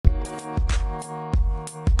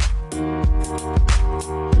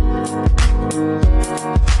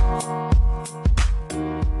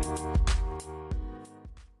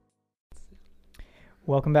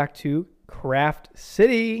Welcome back to Craft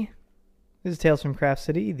City. This is Tales from Craft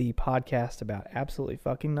City, the podcast about absolutely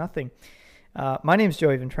fucking nothing. My name is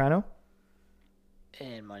Joey Ventrano.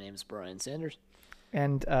 And my name is Brian Sanders.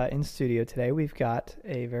 And in studio today, we've got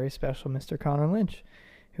a very special Mr. Connor Lynch,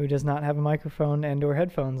 who does not have a microphone and or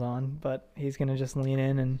headphones on, but he's going to just lean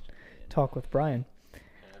in and talk with Brian.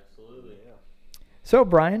 Absolutely, yeah. So,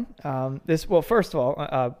 Brian, first of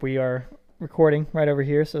all, we are recording right over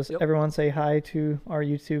here, so Everyone say hi to our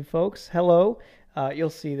YouTube folks. Hello. You'll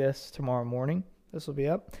see this tomorrow morning. This will be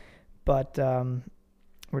up. But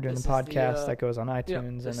we're doing the podcast that goes on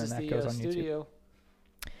iTunes, and then that goes on studio.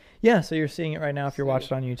 YouTube. Yeah, so you're seeing it right now if you're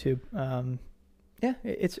watching on YouTube.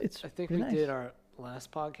 It's I think we did our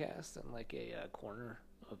last podcast in like a corner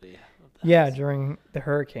of the house. During the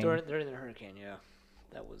hurricane. During the hurricane, yeah.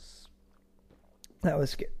 That was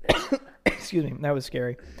excuse me, that was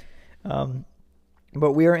scary.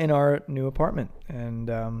 But we are in our new apartment, and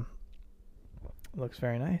it looks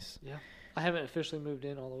very nice. Yeah. I haven't officially moved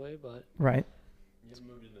in all the way, but... Right. You haven't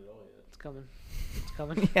moved in at all yet. It's coming.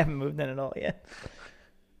 You haven't moved in at all yet.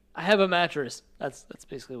 I have a mattress. That's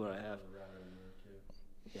basically what I have.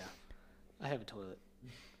 Yeah. I have a toilet.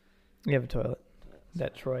 You have a toilet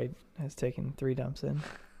that Troy has taken 3 dumps in.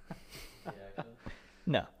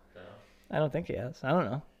 No. I don't think he has. I don't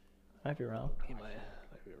know. Might be wrong. He might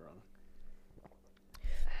be wrong.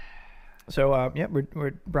 So,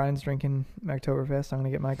 we're Brian's drinking Oktoberfest. I'm going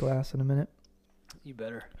to get my glass in a minute. You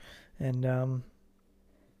better. And,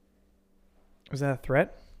 was that a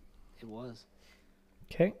threat? It was.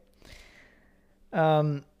 Okay.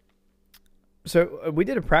 So we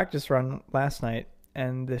did a practice run last night,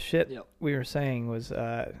 and the shit we were saying was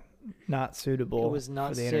not suitable. It was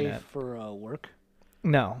not for the safe internet. for work.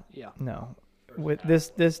 No. Yeah. No. With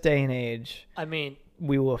this day and age, I mean,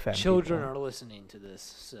 we will offend children people. are listening to this,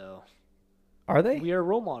 so are they? We are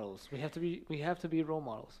role models. We have to be role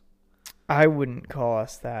models. I wouldn't call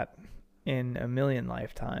us that in a million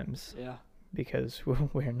lifetimes. Yeah. Because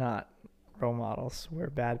we're not role models. We're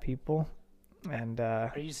bad people. And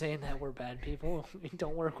are you saying that we're bad people? You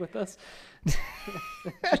don't work with us?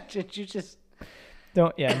 Did you just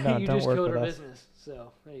don't? Yeah, no, you don't just work killed with our us. business.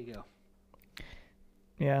 So there you go.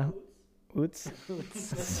 Yeah. Boots.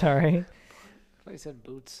 Sorry. I thought you said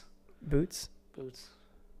boots. Boots.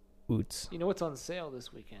 Boots. You know what's on sale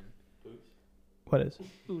this weekend? Boots. What is?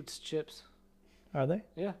 Boots chips. Are they?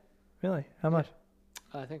 Yeah. Really? How much?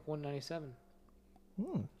 I think $1.97. Did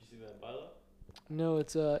you see that buy that? No,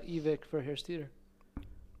 it's Evic for Harris Theater.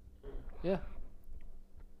 Yeah.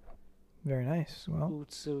 Very nice. Well,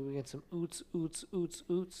 Oots, so we get some oots.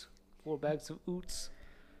 4 bags of oots.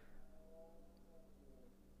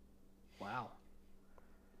 Wow.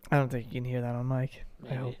 I don't think you can hear that on mic.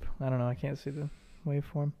 Maybe. I hope. I don't know. I can't see the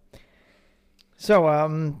waveform. So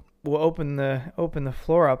we'll open the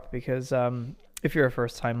floor up because if you're a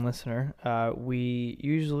first-time listener, we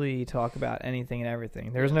usually talk about anything and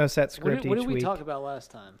everything. There's no set script each week. What did we talk about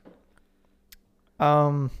last time?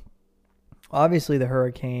 Obviously the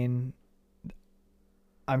hurricane.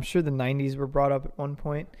 I'm sure the 90s were brought up at one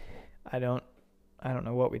point. I don't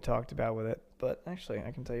know what we talked about with it, but actually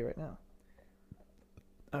I can tell you right now.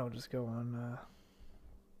 I'll just go on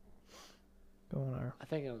our... I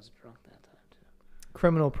think I was drunk that time too.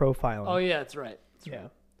 Criminal profiling. Oh yeah, that's right. Yeah.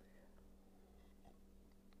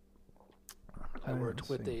 I worked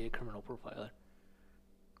with a criminal profiler.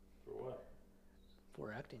 For what?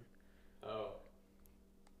 For acting. Oh.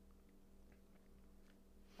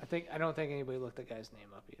 I don't think anybody looked the guy's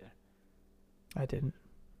name up either. I didn't.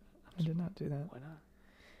 I did not do that. Why not?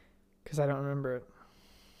 Because I don't remember it.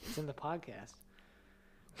 It's in the podcast.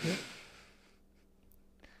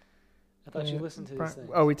 I thought you listened to these things.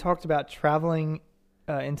 Oh, we talked about traveling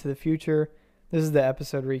into the future. This is the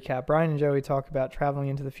episode recap. Brian and Joey talk about traveling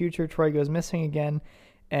into the future. Troy goes missing again,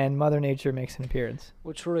 and Mother Nature makes an appearance.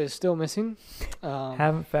 Well, Troy is still missing.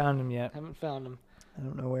 Haven't found him yet. Haven't found him. I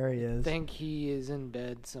don't know where he is. I think he is in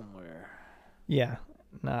bed somewhere. Yeah,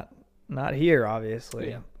 not here,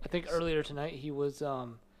 obviously. Yeah. I think earlier tonight he was.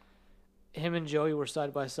 Him and Joey were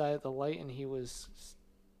side by side at the light, and he was.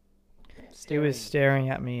 He was staring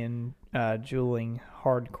at me and drooling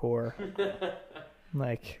hardcore.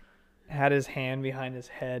 Like, had his hand behind his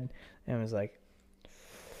head and was like.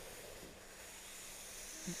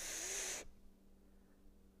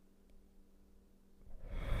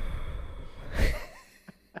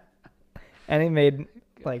 And he made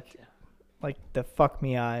like the fuck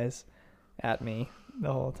me eyes at me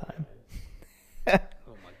the whole time. Oh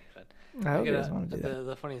my god! I hope you guys want to do that.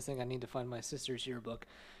 The funniest thing, I need to find my sister's yearbook.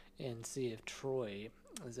 and see if Troy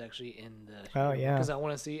is actually in the. Oh, yeah. Because I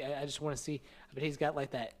want to see. I just want to see. But he's got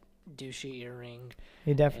like that douchey earring,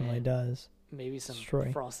 He definitely And- does. maybe some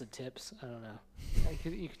Troy. frosted tips. I don't know.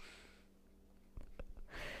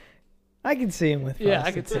 I can see him with Yeah,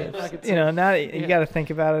 I frosted could see him. tips. I could see You know, now that you Yeah. got to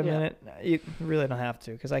think about it a Yeah. minute. You really don't have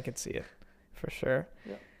to, because I could see it for sure.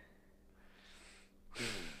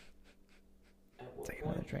 At what Take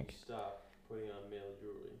point another do drink. you stop putting on male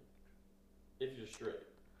jewelry? If you're straight.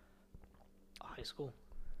 High school.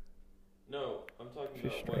 No, I'm talking If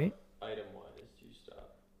you're about straight? what item-wise do you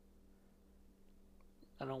stop?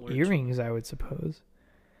 I don't wear Earrings, I would suppose.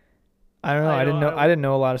 I don't know. I I didn't don't- know. I didn't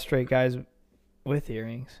know a lot of straight guys with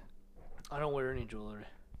earrings. I don't wear any jewelry.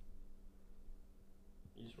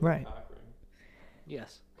 You just wear Right. a cock ring.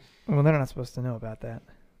 Yes, Well, they're not supposed to know about that.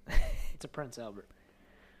 it's a Prince Albert.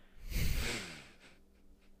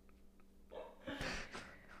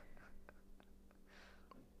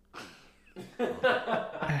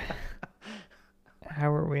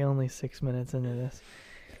 How are we only 6 minutes into this?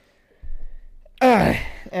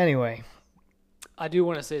 Anyway, I do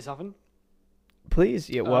want to say something. please.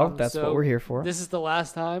 Yeah, well, that's So what we're here for. This is the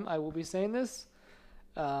last time I will be saying this.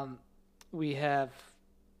 We have,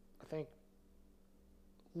 I think,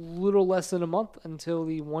 little less than a month until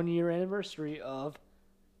the 1-year anniversary of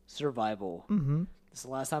Survival. Mm-hmm. This is the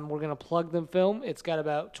last time we're going to plug the film. It's got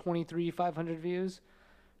about 23,500 views.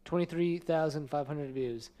 23,500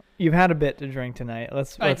 views. You've had a bit to drink tonight.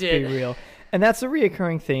 Let's be did. real, and that's a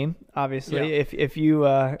reoccurring theme. Obviously, Yeah. if you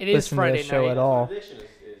It is listen to Friday this show night. at all, Prediction is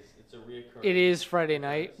it's a reoccurring. It is Friday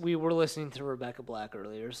night. We were listening to Rebecca Black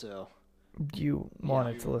earlier, so you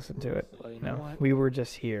wanted to listen to it. well, you know No, what? we were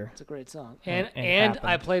just here. It's a great song. And And it and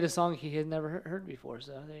I happened. played a song he had never heard before,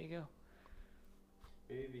 so there you go.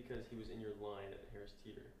 Maybe because he was in your line at Harris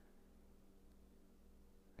Teeter.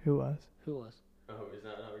 Who was? Who was? Oh, is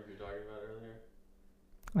that not what you were talking about earlier?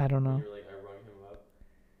 I don't When know. you were like, I rung him up.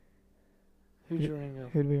 Who'd you ring up?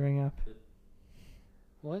 Who'd we ring up?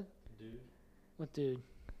 What? Dude, What dude?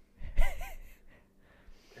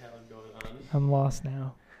 Alan going on. I'm lost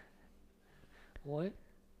now. What?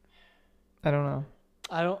 I don't know.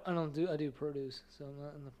 I do produce, so I'm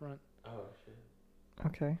not in the front. Oh, shit.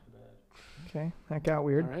 Okay. Bad. Okay. That got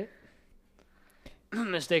weird. All right.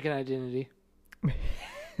 Mistaken identity.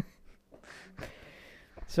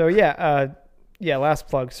 So yeah, last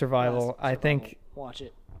plug, Survival. Last I think Watch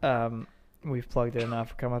it. we've plugged it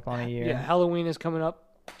enough. Come up on a year. Yeah, Halloween is coming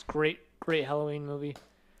up. It's great Halloween movie.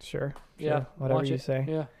 Sure. Yeah, Whatever watch you it. say.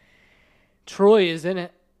 Yeah. Troy is in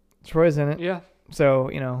it. Troy's in it. Yeah. So,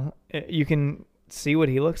 you can see what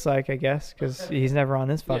he looks like, I guess, because he's never on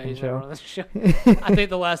this Yeah, fucking he's never show. on this show. I think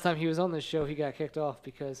the last time he was on this show, he got kicked off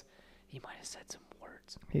because he might have said some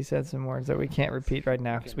words. He said some words that we can't repeat right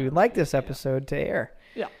now because we would Cannot like repeat, this yeah. episode to air.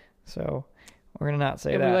 Yeah. So we're going to not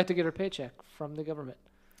say And that. we like to get our paycheck from the government.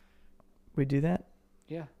 We do that?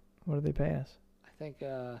 Yeah. What do they pay us? I think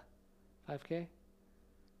 $5K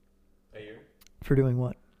A year? For doing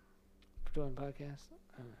what? for doing podcasts.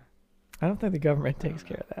 I don't know. I don't think the government takes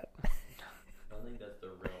care of that. I don't think that's the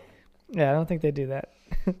realm. Yeah, I don't think they do that.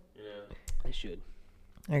 Yeah. They should.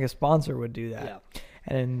 Like a sponsor would do that. Yeah.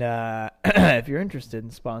 And if you're interested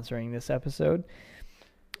in sponsoring this episode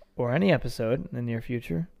or any episode in the near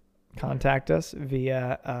future, contact us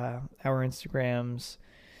via our Instagrams,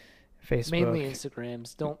 Facebook. Mainly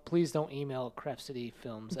Instagrams. Please don't email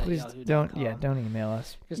crapcityfilms at Please yahoo.com. don't email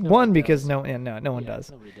us. Because nobody One, because does. no one Yeah,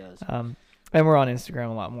 does. Nobody does. And we're on Instagram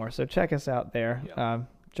a lot more, so check us out there. Yeah.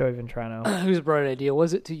 Joey Ventrano. Whose bright idea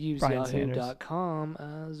was it to use Brian Sanders. yahoo.com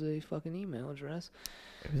as a fucking email address?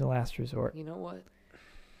 It was a last resort. You know what?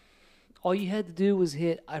 All you had to do was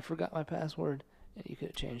hit I forgot my password and you could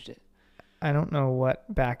have changed it. I don't know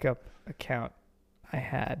what backup account I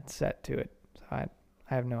had set to it, so I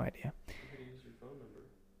have no idea. You could use your phone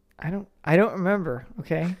number. I don't remember.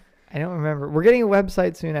 Okay, I don't remember. We're getting a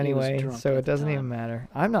website soon He was anyway, drunk so at it the doesn't even time. matter.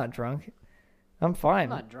 I'm not drunk. I'm fine. I'm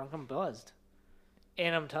not drunk, I'm buzzed.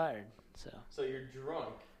 And I'm tired. So So you're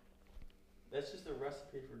drunk. That's just a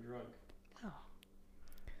recipe for drunk.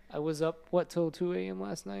 I was up till 2 a.m.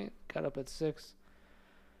 last night. Got up at 6.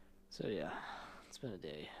 So yeah, it's been a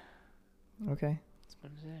day. Okay. It's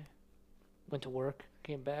been a day. Went to work,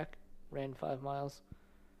 came back, ran 5 miles.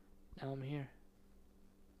 Now I'm here.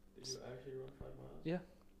 Did you actually run 5 miles? Yeah.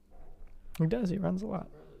 He does. He runs a lot.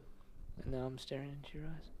 Impressive. And now I'm staring into your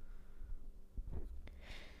eyes.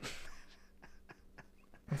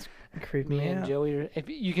 Creep Me me and out. Joey are, if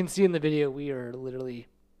you can see in the video, we are literally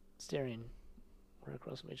staring right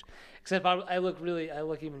across from each. Except I look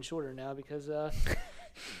even shorter now because I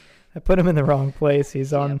put him in the wrong place.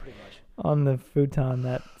 He's yeah, on pretty much. on the futon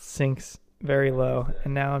that sinks very low,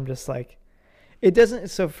 and now I'm just like, it doesn't.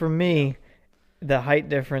 So for me, the height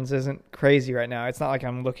difference isn't crazy right now. It's not like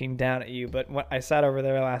I'm looking down at you, but when I sat over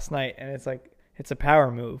there last night, and it's like it's a power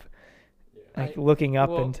move, like looking up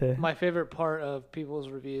into. My favorite part of people's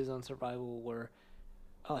reviews on Survival were,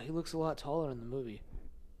 "Oh, he looks a lot taller in the movie."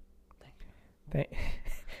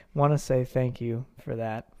 Want to say thank you for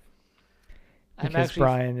that. I'm Because actually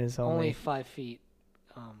Brian is only 5 feet.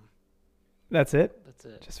 That's it? That's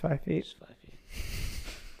it. Just 5 feet? Just 5 feet.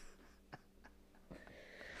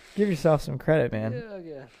 Give yourself some credit, man.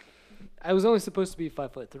 Yeah. I was only supposed to be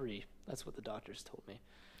 5'3". That's what the doctors told me.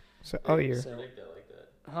 So, Predict that like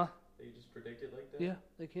that. Huh? They just predict it like that. Yeah,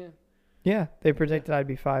 they can. Yeah, they predicted I'd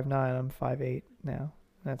be 5'9". I'm 5'8" now.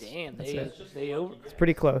 Damn, that's it. they over. It's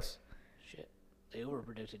pretty close. Shit, they over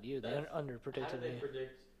predicted you. They under predicted How do me. they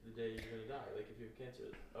predict the day you're gonna die? Like if you have cancer,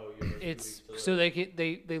 you're. It's so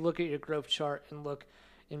they look at your growth chart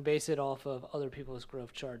and base it off of other people's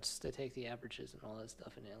growth charts. They take the averages and all that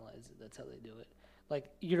stuff and analyze it. That's how they do it.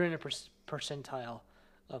 Like you're in a percentile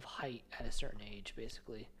of height at a certain age,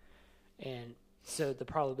 basically, and so the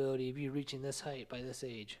probability of you reaching this height by this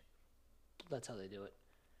age, that's how they do it.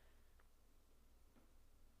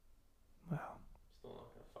 Wow. Still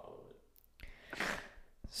not gonna follow it.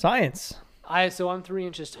 Science. So I'm 3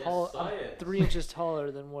 inches tall. Yes, I'm science. 3 inches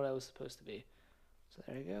taller than what I was supposed to be. So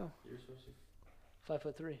there you go. You're supposed to.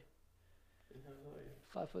 5'3". Didn't have no idea.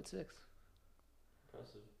 5'6".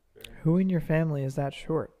 Impressive. Very Who in your family is that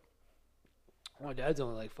short? My dad's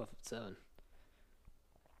only like 5'7".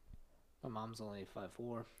 My mom's only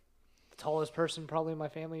 5'4". The tallest person probably in my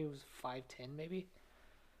family was 5'10", maybe.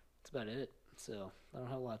 That's about it. So I don't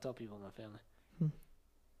have a lot of tall people in my family.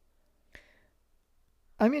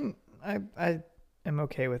 I mean, I am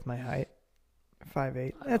okay with my height.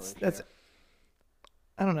 5'8". That's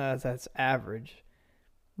I don't know if that's average.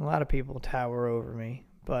 A lot of people tower over me,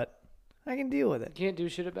 but I can deal with You it. can't do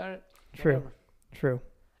shit about it. True. Whatever. True.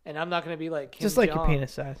 And I'm not gonna be like Kim Just like Jong. your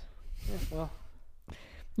penis size. Yeah, well,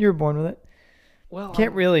 You were born with it.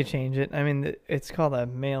 Can't I'm, really change it. I mean, it's called a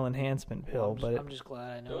male enhancement pill, but I'm just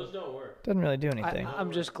glad I know. Those don't work. it doesn't really do anything.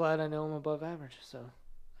 I'm just glad I know I'm above average. So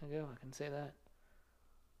I can say that.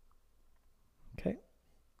 Okay.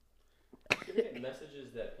 You ever get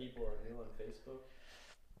messages that people are new on Facebook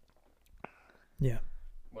Yeah.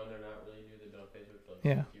 when they're not really new? They've been on Facebook for like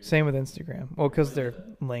Yeah. 6 years. Same with Instagram. Well, because What they're is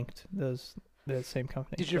that? linked. The same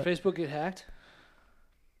company. Did your but- Facebook get hacked?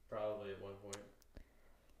 Probably at one point.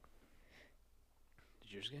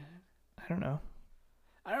 Did yours get hacked? I don't know.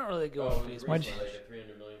 I don't really go Oh, on it was Facebook. Why'd recently, like the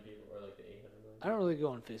 300 million people or like the 800 million. I don't really go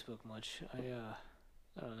on Facebook much. I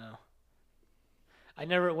don't know. I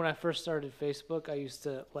never when I first started Facebook, I used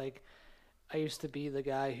to be the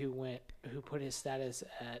guy who put his status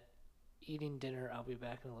at eating dinner, I'll be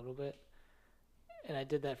back in a little bit. And I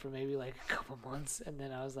did that for maybe like a couple months and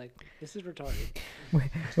then I was like, this is retarded.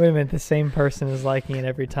 Wait a minute. The same person is liking it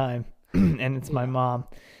every time, and it's my mom.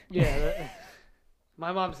 Yeah.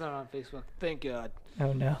 My mom's not on Facebook. Thank God.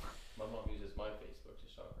 Oh no. My mom uses my Facebook to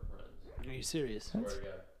shop her friends. Are you serious? Swear to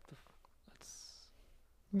God.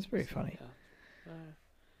 It's pretty funny. Yeah.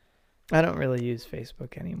 I don't really use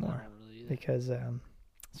Facebook Not anymore really either. because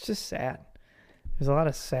it's just sad. There's a lot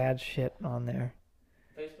of sad shit on there.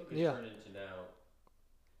 Facebook has Yeah. turned into now,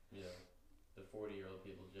 the 40-year-old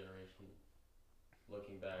people's generation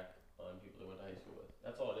looking back on people they went to high school with.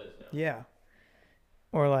 That's all it is now. Yeah.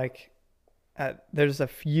 Or like, there's a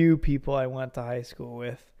few people I went to high school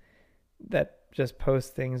with that just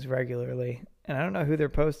post things regularly, and I don't know who they're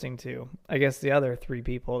posting to. I guess the other 3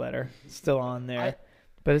 people that are still on there.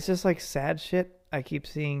 But it's just like sad shit. I keep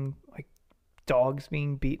seeing like dogs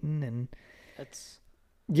being beaten and That's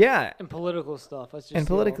yeah, and political stuff. That's just and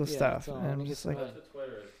political yeah, stuff. that's all. And When I'm it just gets like, bad. That's what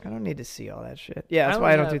Twitter is. I don't need to see all that shit. Yeah, that's I why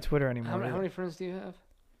I only don't do have- Twitter anymore. How either. many friends do you have?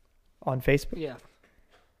 On Facebook, Yeah,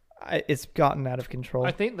 it's gotten out of control.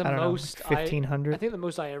 I think the I don't most know, 1,500. I think the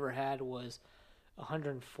most I ever had was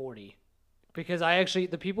 140, because I actually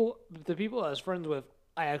the people I was friends with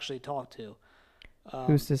I actually talked to.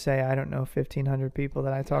 Who's to say I don't know 1,500 people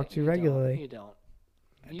that I talk to you regularly? You don't.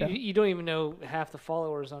 I don't. You don't even know half the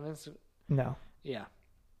followers on Instagram. No. Yeah,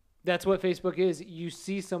 that's what Facebook is. You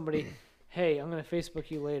see somebody, hey, I'm gonna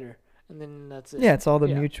Facebook you later, and then that's it. Yeah, it's all the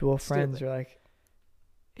Yeah, mutual it's friends stupid. are like,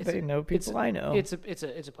 It's they a- know people I know. It's a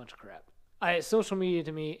bunch of crap. Social media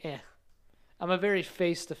to me, I'm a very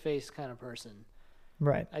face to face kind of person.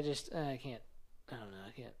 Right. I just I can't. I don't know.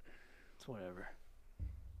 I can't. It's whatever.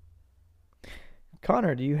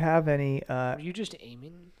 Connor, do you have any? Were you just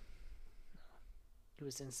aiming? No. It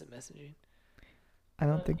was instant messaging. I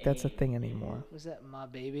don't think that's a thing anymore. Was that my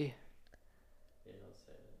baby? Yeah, I'll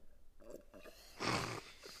say that.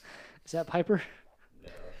 Is that Piper? No.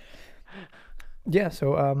 Yeah.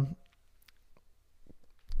 So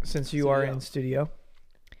since you So, are yeah. in studio,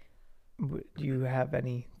 do you have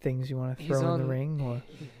any things you want to He's throw in the on- ring, or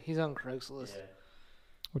He's on Craigslist. Yeah,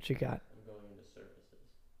 what you got? I'm going into services.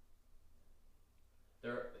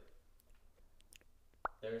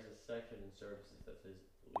 There's a section in services that says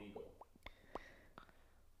legal.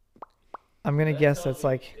 I'm gonna That guess tells that's me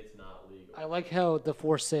like it's not legal. I like how the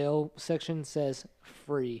for sale section says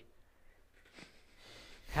free.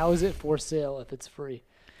 How is it for sale if it's free?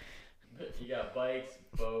 You got bikes,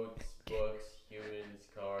 boats, books, humans,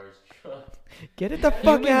 cars, trucks. get it the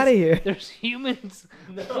fuck out of here. There's humans.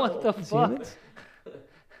 No. What the It's fuck? humans?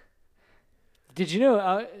 Did you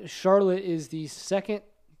know Charlotte is the second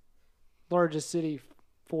largest city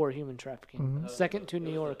for human trafficking? Mhm. Second to It New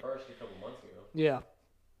was York. The first a couple months ago. Yeah.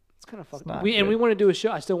 It's kind of fucking. not We good. want to do a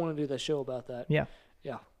show. I still want to do that show about that. Yeah.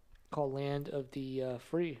 Yeah. Called Land of the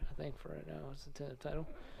Free, I think, for right now. Is the title?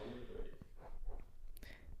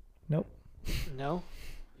 Nope. No?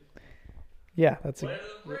 Yeah, that's Land a. of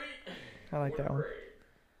the free. I like that one.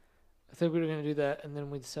 I think we were going to do that, and then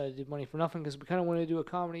we decided to do Money for Nothing because we kind of wanted to do a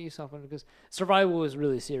comedy something because Survival was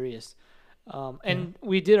really serious. And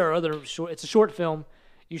we did our other short. It's a short film.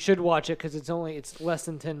 You should watch it because it's less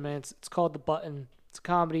than 10 minutes. It's called The Button. It's a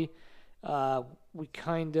comedy. We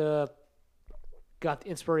kind of got the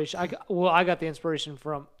inspiration. I got the inspiration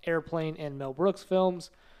from Airplane and Mel Brooks films,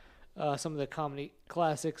 some of the comedy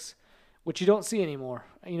classics, which you don't see anymore.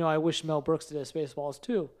 You know, I wish Mel Brooks did Spaceballs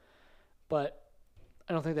too, but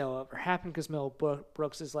I don't think that will ever happen because Mel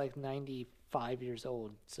Brooks is like 95 years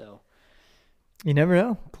old. So You never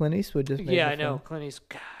know. Clint Eastwood just made yeah, the I know. film. Clint Eastwood,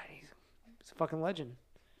 God, he's a fucking legend.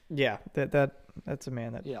 Yeah, that's a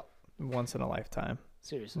man that Yeah, once in a lifetime,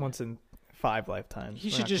 seriously. once in 5 lifetimes. He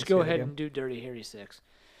We're should not just gonna go see it ahead again. and do Dirty Harry 6.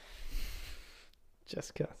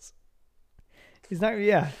 Just cause. He's not.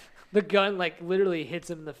 Yeah. The gun like literally hits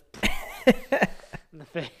him in the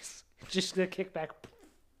face. Just the kickback,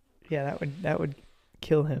 Yeah, that would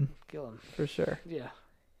kill him kill him. for sure. Yeah,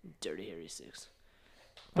 Dirty Harry 6.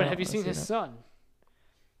 I But don't have you wanna seen see his that. son?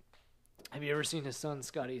 Have you ever seen his son,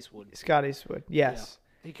 Scott Eastwood? Scott Eastwood. Yes.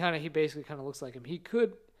 He basically kind of looks like him. He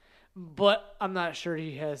could, but I'm not sure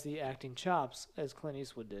he has the acting chops as Clint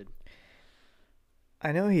Eastwood did.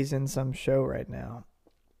 I know he's in some show right now.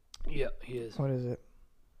 Yeah, he is. What is it?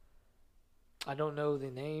 I don't know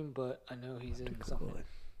the name, but I know he's in something.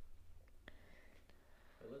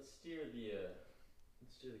 Let's steer the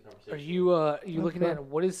conversation. Are you Okay. looking at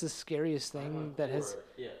what is the scariest I'm thing on that has board.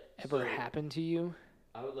 Yeah. ever So, happened to you?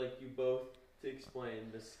 I would like you both to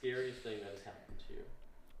explain the scariest thing that has happened to you.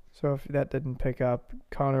 So if that didn't pick up,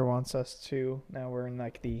 Connor wants us to. Now we're in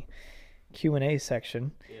like the Q&A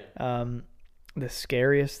section. Yeah. The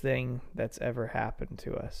scariest thing that's ever happened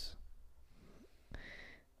to us.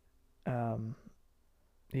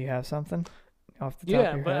 Do you have something off the top Yeah,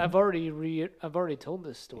 of your but head? I've already told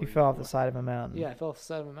this story. You fell off the before. side of a mountain. Yeah, I fell off the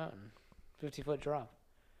side of a mountain, 50-foot drop.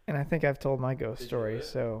 And I think I've told my ghost Did you story. live?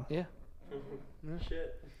 So Yeah.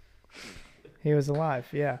 Shit. he was alive.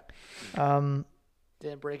 Yeah.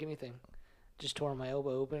 Didn't break anything. Just tore my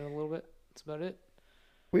elbow open a little bit. That's about it.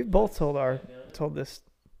 We've both told this.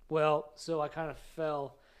 Well, so I kind of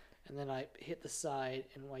fell, and then I hit the side,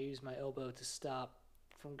 and I used my elbow to stop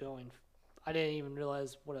from going. I didn't even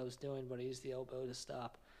realize what I was doing, but I used the elbow to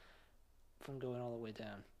stop from going all the way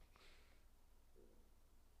down.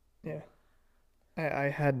 Yeah. I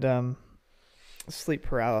had sleep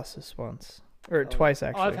paralysis once. Or Oh, twice,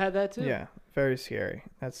 actually. Oh, I've had that too. Yeah. Very scary.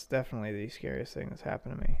 That's definitely the scariest thing that's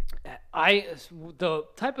happened to me. The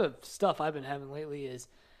type of stuff I've been having lately is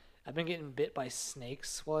I've been getting bit by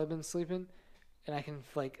snakes while I've been sleeping, and I can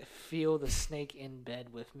like feel the snake in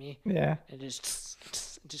bed with me, Yeah. and it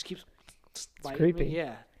just keeps biting creepy. me.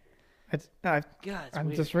 Yeah, I'm God, it's I'm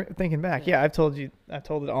weird. just thinking back. Yeah. Yeah, I've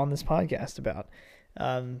told it on this podcast about.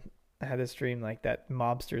 I had this dream like that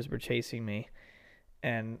mobsters were chasing me,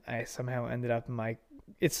 and I somehow ended up in my.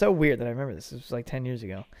 It's so weird that I remember this. This was like 10 years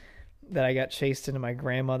ago, that I got chased into my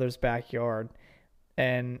grandmother's backyard.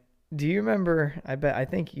 And do you remember? I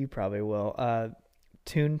think you probably will.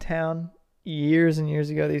 Toontown, years and years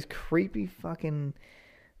ago. These creepy fucking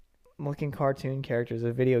looking cartoon characters,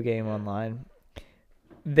 a video game online.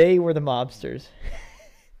 They were the mobsters.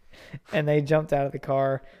 And they jumped out of the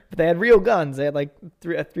car, but they had real guns. They had like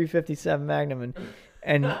a 357 Magnum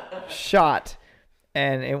and shot,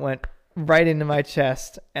 and it went right into my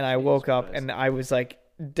chest. And I woke up Christ. and I was like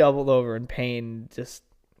doubled over in pain. Just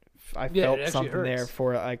I Yeah, it felt actually something there hurts.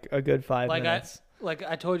 for like a good 5 Like minutes. Like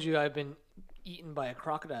I told you, I've been eaten by a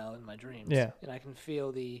crocodile in my dreams. Yeah. And I can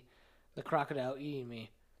feel the crocodile eating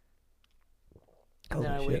me. And Holy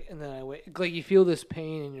then I shit. wake, and then I wake. Like you feel this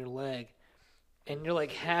pain in your leg, and you're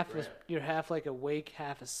like you're half like awake,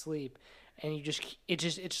 half asleep, and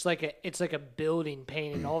it's just like a building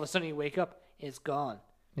pain, and all of a sudden you wake up, and it's gone.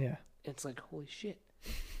 Yeah. It's like holy shit.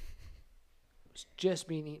 It's just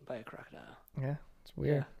being eaten by a crocodile. Yeah. It's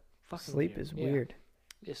weird. Yeah. Fucking Sleep weird. is Yeah. weird.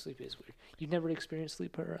 Yeah, sleep is weird. You've never experienced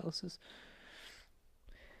sleep paralysis?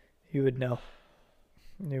 You would know.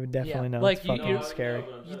 You would definitely know. Like it's you- fucking you're- scary.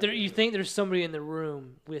 You think there's somebody in the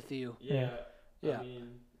room with you. Yeah. Yeah. I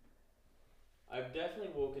mean, I've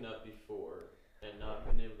definitely woken up before and not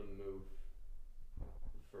been able to move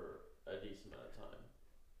for a decent amount of time.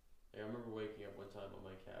 Like, I remember waking up one time on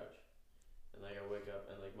my couch, and like I wake up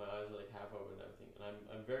and like my eyes are like half open and everything, and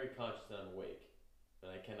I'm very conscious that I'm awake,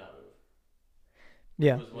 and I cannot move.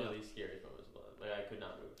 Yeah. It was one of these scariest moments of my life. Like I could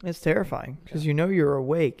not move. It's terrifying because you know you're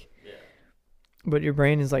awake, Yeah. but your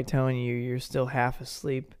brain is like telling you you're still half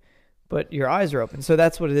asleep, but your eyes are open. So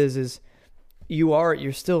that's what it is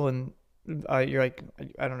you're still in, you're like,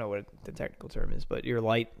 I don't know what the technical term is, but your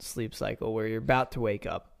light sleep cycle where you're about to wake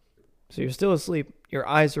up. So you're still asleep, your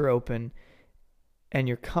eyes are open, and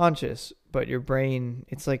you're conscious, but your brain,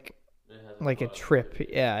 it's like a trip.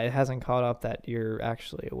 Yeah, it hasn't caught up that you're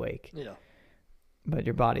actually awake. Yeah. But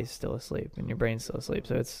your body's still asleep and your brain's still asleep.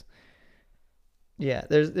 So it's, yeah,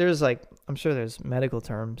 there's like, I'm sure there's medical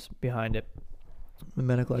terms behind it, the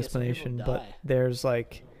medical Yeah, some people explanation, but die. there's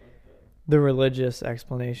like the religious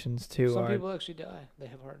explanations too. Some are, people actually die. They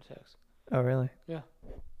have heart attacks. oh really? Yeah.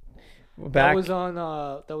 Well, back. That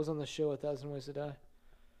was on the show 1,000 Ways to Die.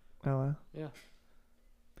 Oh wow. Yeah.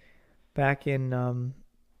 Back in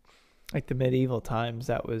like the medieval times,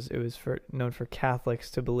 it was known for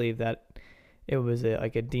Catholics to believe that it was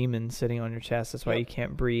like a demon sitting on your chest. That's why you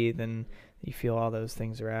can't breathe and you feel all those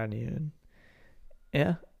things around you. And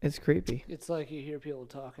yeah, it's creepy. It's like you hear people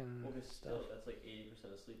talking. Well, 'cause still, that's like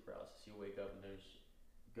 80% of sleep paralysis. You wake up and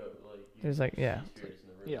There's like, yeah. spirits in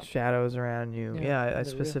the room. Yeah. Shadows around you. Yeah, Yeah, I they're real.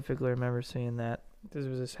 specifically remember seeing that. This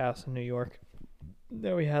was this house in New York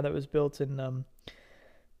that we had that was built in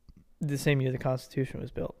the same year the Constitution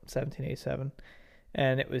was built, 1787,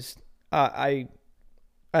 and it was I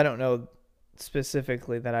don't know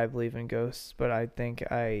specifically that I believe in ghosts, but I think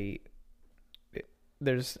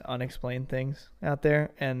there's unexplained things out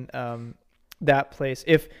there, and that place,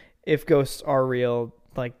 if ghosts are real,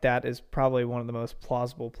 like that is probably one of the most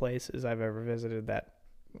plausible places I've ever visited that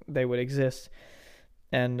they would exist.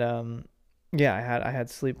 And yeah, I had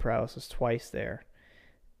sleep paralysis twice there,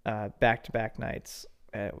 back-to-back nights.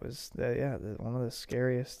 It was one of the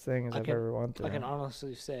scariest things I've ever went through. I can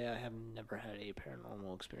honestly say I have never had a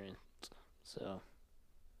paranormal experience. So,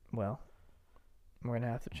 well, we're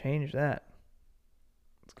gonna have to change that.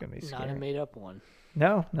 It's gonna be scary. not a made up one.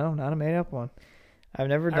 No, not a made up one. I've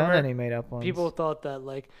never done remember any made up ones. People thought that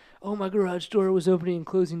like, oh, my garage door was opening and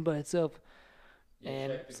closing by itself.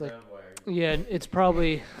 And check the it's like, ground wire. yeah, it's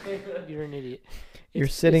probably you're an idiot. You're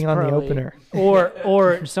It's sitting on the probably- opener.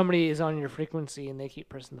 or somebody is on your frequency and they keep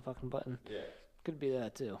pressing the fucking button. Yeah. Could be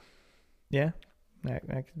that too. Yeah, that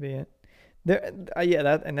could be it. There,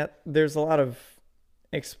 there's a lot of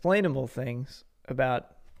explainable things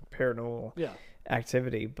about paranormal Yeah.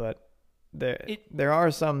 activity, but there are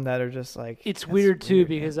some that are just like It's that's weird too man.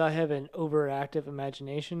 because I have an overactive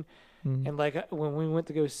imagination, Mhm. and like when we went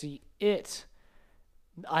to go see it,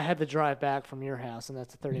 I had to drive back from your house, and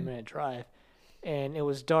that's a 30-minute drive, and it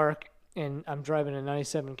was dark, and I'm driving a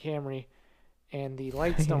 '97 Camry, and the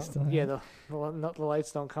lights don't, the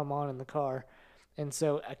lights don't come on in the car, and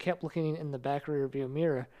so I kept looking in the back rear view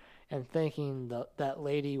mirror, and thinking that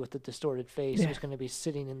lady with the distorted face was going to be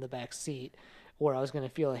sitting in the back seat, or I was going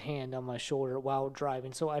to feel a hand on my shoulder while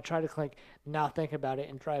driving. So I try to like not think about it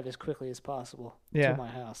and drive as quickly as possible to my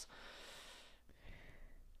house.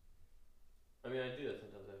 I mean, I do that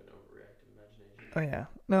sometimes. I have an overreactive imagination. Oh yeah,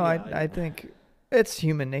 no, Yeah, I think it's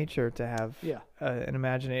human nature to have an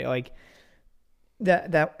imagination like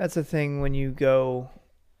that. That's the thing when you go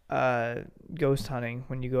ghost hunting,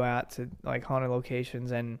 when you go out to like haunted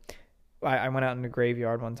locations, and I went out in the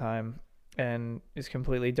graveyard one time and it's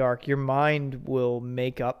completely dark. Your mind will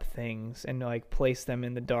make up things and like place them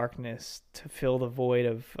in the darkness to fill the void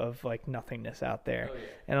of like nothingness out there. Oh,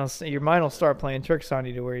 yeah. And your mind will start playing tricks on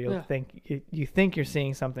you to where you'll think you think you're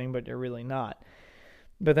seeing something, but you're really not.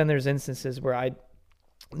 But then there's instances where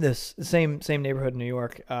this same neighborhood in New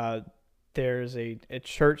York, there's a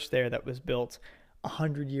church there that was built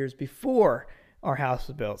 100 years before our house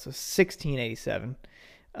was built, so 1687,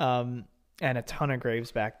 and a ton of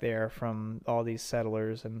graves back there from all these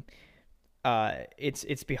settlers. And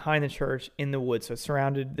It's behind the church in the woods, so it's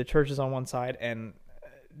surrounded. The church is on one side, and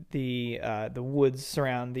the woods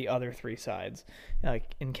surround the other three sides,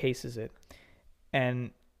 like encases it,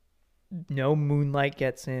 and no moonlight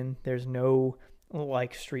gets in. There's no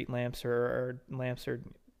like street lamps or lamps or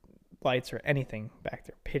lights or anything back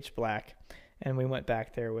there. Pitch black, and we went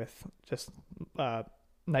back there with just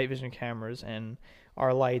night vision cameras and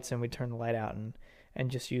our lights, and we turned the light out and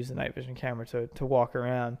just used the night vision camera to walk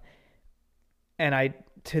around. And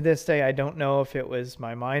to this day, I don't know if it was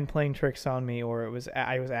my mind playing tricks on me or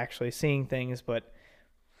I was actually seeing things. But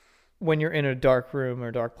when you're in a dark room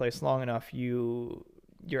or dark place long enough, your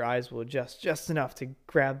eyes will adjust just enough to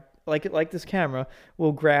grab, like this camera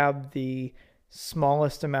will grab the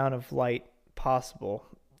smallest amount of light possible,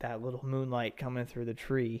 that little moonlight coming through the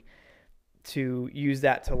tree, to use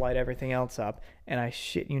that to light everything else up. And I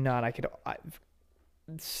shit you not, I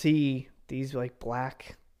see these like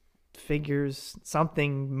black figures,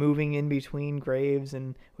 something moving in between graves,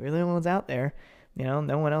 and we're the only ones out there,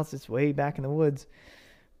 no one else is way back in the woods.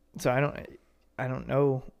 So I don't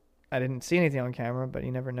know, I didn't see anything on camera, but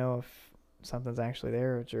you never know if something's actually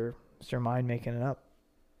there, or it's your mind making it up.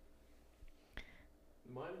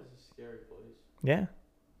 Mine is a scary place. Yeah,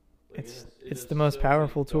 it's the most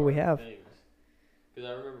powerful tool we have. Because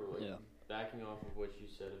I remember backing off of what you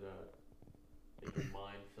said about your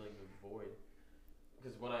mind filling the void.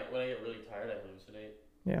 Because when I get really tired, I hallucinate.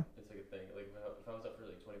 Yeah. It's like a thing. Like if I was up for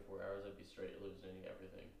like 24 hours, I'd be straight hallucinating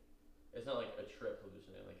everything. It's not like a trip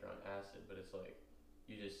hallucinating, like you're on acid, but it's like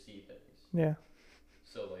you just see things. Yeah.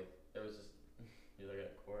 So like there was this. You're looking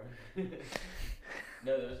at Cora.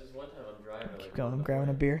 No, there was this one time I'm driving. Keep going. I'm grabbing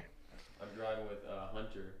a beer. I'm driving with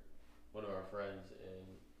Hunter, one of our friends, and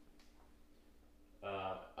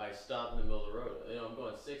I stop in the middle of the road. I'm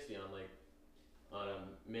going 60 on a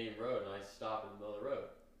main road, and I stop in the middle of the road.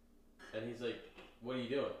 And he's like, "What are you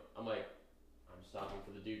doing?" I'm like, "I'm stopping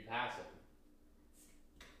for the dude passing."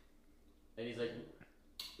 And he's like,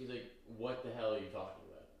 "What the hell are you talking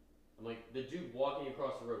about?" I'm like, "The dude walking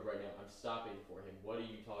across the road right now. I'm stopping for him. What are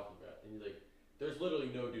you talking about?" And he's like, "There's literally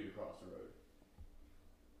no dude across the road."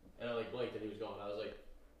 And I blinked, and he was gone. I was like,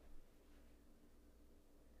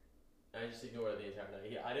 I just ignored it the entire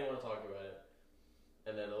night. I didn't want to talk about it.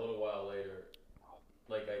 And then a little while later,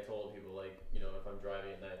 I told people, if I'm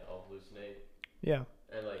driving at night, I'll hallucinate. Yeah.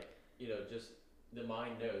 And, just the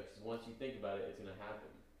mind knows. Because once you think about it, it's going to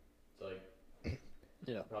happen. So,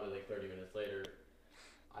 yeah. Probably, 30 minutes later,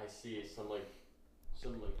 I see some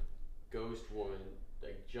ghost woman,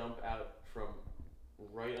 jump out from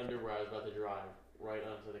right under where I was about to drive, right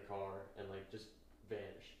onto the car, and, just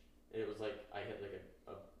vanish. And it was I hit,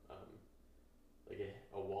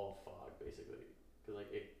 a wall of fog, basically. Because,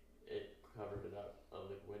 it covered it up on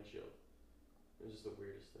the windshield. It was just the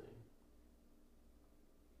weirdest thing.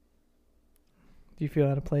 Do you feel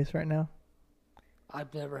out of place right now?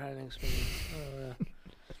 I've never had an experience.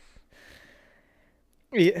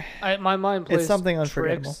 Yeah. My mind plays it's something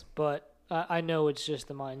unforgettable. Tricks, but I know it's just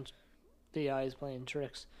the mind, the eyes playing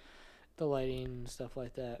tricks, the lighting and stuff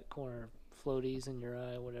like that, corner floaties in your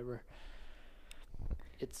eye, whatever.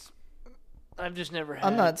 I've just never had.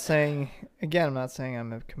 I'm not saying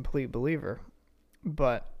I'm a complete believer,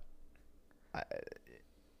 but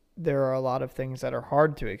there are a lot of things that are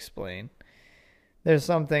hard to explain. There's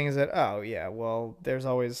some things that, there's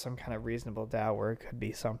always some kind of reasonable doubt where it could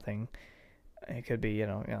be something. It could be,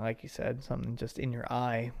 like you said, something just in your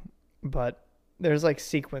eye. But there's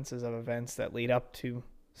sequences of events that lead up to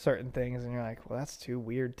certain things, and you're like, well, that's too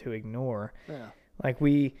weird to ignore. Yeah.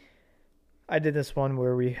 I did this one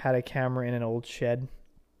where we had a camera in an old shed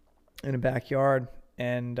in a backyard,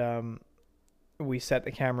 and we set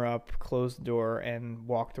the camera up, closed the door, and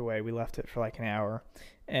walked away. We left it for an hour.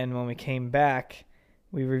 And when we came back,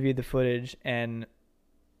 we reviewed the footage, and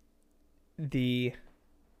the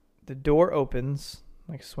door opens,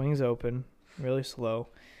 swings open, really slow,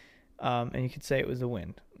 and you could say it was the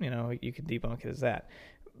wind. You could debunk it as that.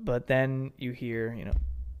 But then you hear,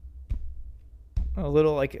 a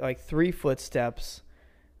little, 3 footsteps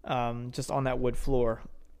just on that wood floor,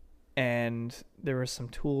 and there were some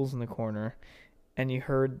tools in the corner, and you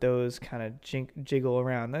heard those kind of jiggle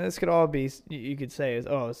around. Now, this could all be, you could say,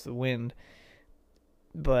 it's the wind,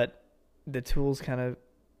 but the tools kind of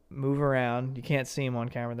move around. You can't see them on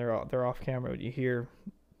camera; they're off camera. But you hear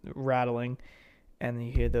rattling, and then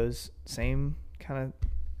you hear those same kind of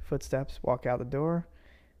footsteps walk out the door.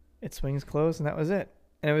 It swings closed, and that was it.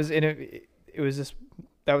 And it was just,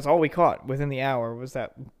 that was all we caught within the hour, was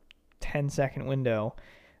that 10-second window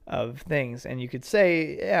of things. And you could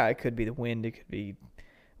say, yeah, it could be the wind, it could be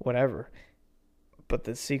whatever. but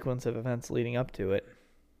the sequence of events leading up to it,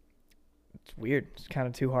 it's weird. It's kind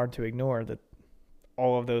of too hard to ignore that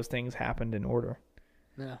all of those things happened in order.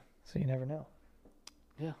 Yeah. So you never know.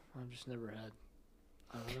 Yeah. I've just never had.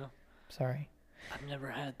 I don't know. Sorry. I've never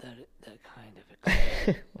had that kind of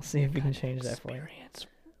experience. We'll see if we can change that for you.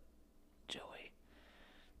 Joey.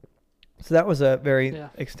 So that was a very Yeah.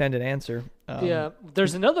 extended answer. Yeah.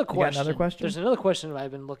 There's another you got question. another question? There's another question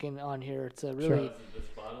I've been looking on here. It's a really. Sure.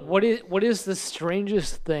 What is the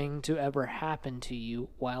strangest thing to ever happen to you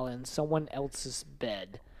while in someone else's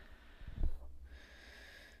bed?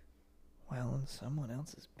 While in someone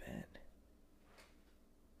else's bed.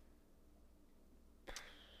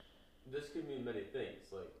 This could mean many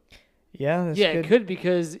things. Like, Yeah, this It could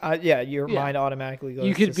because your Yeah. mind automatically goes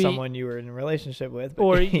You could to be- someone you were in a relationship with. But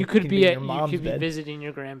or it you could be in at your you mom's could be bed. visiting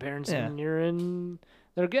your grandparents Yeah. and you're in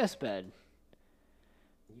their guest bed.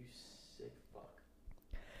 you sick fuck.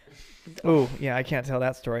 Oh, yeah, I can't tell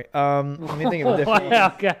that story. Let me think of a different one.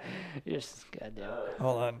 Wow, God. You're just goddamn.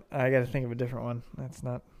 Hold on. I got to think of a different one. That's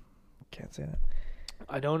not... Can't say that.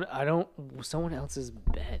 I don't someone else's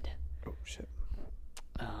bed. Oh, shit.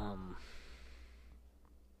 I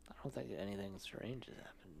don't think anything strange has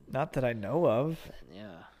happened. Not that I know of. Then,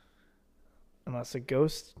 yeah. Unless a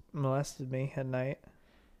ghost molested me at night.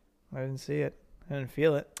 I didn't see it. I didn't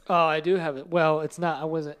feel it. Oh, I do have it. Well, it's not. I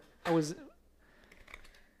was. It was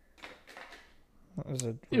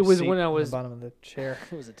a It was receipt when I on was- the bottom of the chair.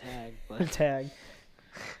 It was a tag, A but tag.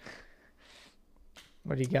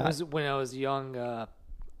 What do you it got? was when I was young.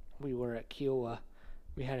 We were at Kiowa.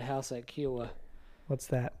 We had a house at Kiowa. What's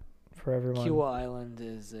that for everyone? Kiowa Island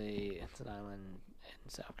it's an island in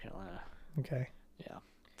South Carolina. Okay. Yeah,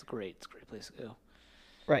 it's great. It's a great place to go.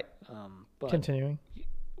 Right. But Continuing.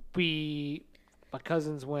 my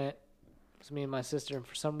cousins went. It was me and my sister, and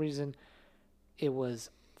for some reason, it was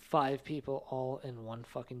 5 people all in one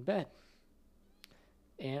fucking bed.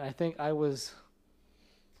 And I think I was.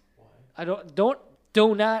 Why?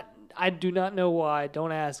 I do not know why.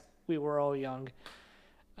 Don't ask. We were all young.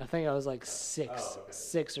 I think I was like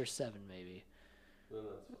 6 or 7 maybe Then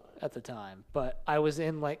that's fine. at the time. But I was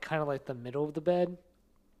in like kind of like the middle of the bed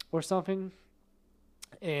or something.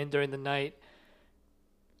 And during the night,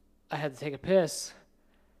 I had to take a piss.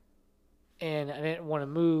 And I didn't want to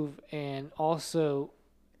move. And also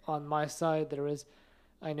on my side,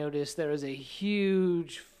 I noticed there was a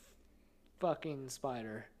huge fucking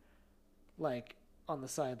spider like on the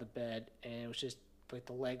side of the bed. And it was just like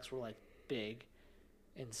the legs were like big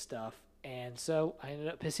and stuff. And so I ended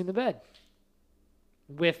up pissing the bed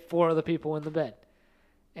with 4 other people in the bed.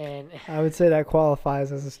 And I would say that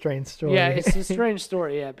qualifies as a strange story. yeah, it's a strange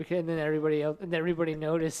story, yeah, because and then everybody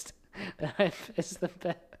noticed that I pissed the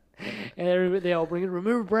bed. And they all bring it.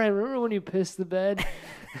 Remember, Brian? Remember when you pissed the bed?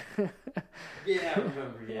 Yeah, I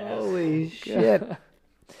remember. Yes. Holy shit.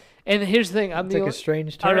 And here's the thing: I'm Took a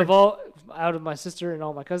strange turn. out of my sister and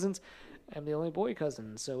all my cousins, I'm the only boy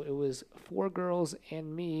cousin. So it was 4 girls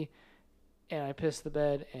and me, and I pissed the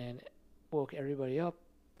bed and woke everybody up,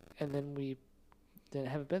 and then we didn't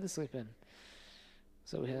have a bed to sleep in.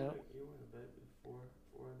 So we had You were in bed with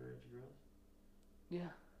 4 underage girls?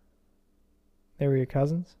 yeah. They were your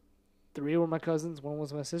cousins? 3 were my cousins, 1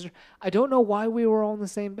 was my sister. I don't know why we were all in the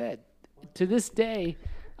same bed. To this day,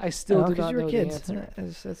 I still do not you were know kids. the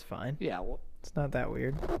answer. That's fine. Yeah, well, It's not that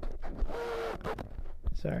weird.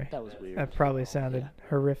 Sorry. that was weird. That probably sounded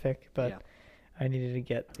horrific, but Yeah. I needed to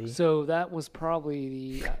get the So that was probably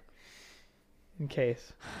the. in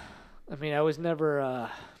case. I mean, I was never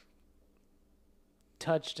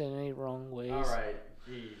touched in any wrong ways. All right.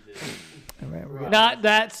 Jesus. All right, we're good. Not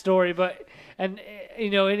that story, but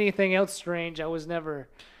anything else strange. I was never.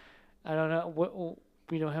 I don't know what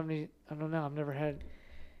we don't have any. I don't know. I've never had.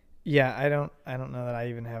 Yeah, I don't know that I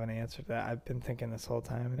even have an answer to that. I've been thinking this whole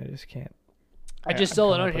time and I just can't. I just I'm saw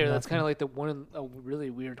it coming on up here. with That's kind of nothing. like a really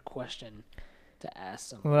weird question to ask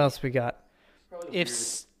someone. What else we got? Probably the If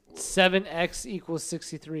weirdest- 7x equals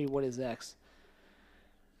 63, what is x?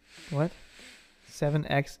 What?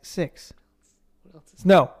 7x6. What else is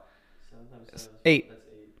No. 7 times 7 is 8. That's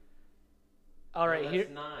 8. All right, that's here,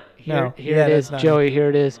 9. No. here Yeah, it is, that's not- Joey. Here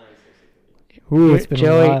it is. 9 is 6. Ooh, it's been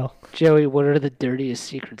Joey. a while. Joey, what are the dirtiest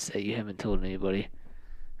secrets that you haven't told anybody?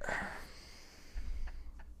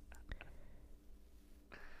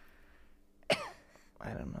 I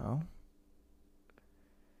don't know.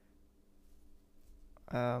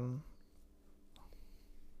 I'm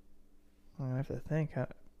gonna have to think. I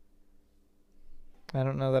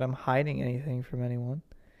don't know that I'm hiding anything from anyone.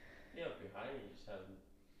 Yeah, if you're hiding, you just haven't.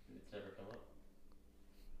 It's never come up.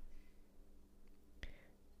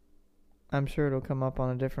 I'm sure it'll come up on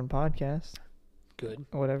a different podcast. Good.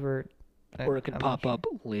 whatever. Or it could I'm pop not up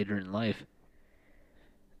later in life. sure.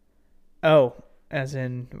 Oh, as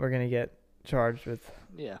in we're gonna get charged with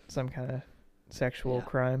Yeah. some kind of sexual Yeah.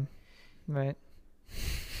 crime, right?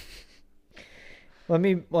 Let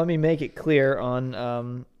me make it clear.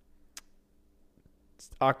 On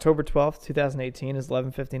October 12th, 2018 is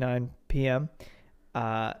 11:59 p.m.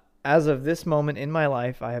 As of this moment in my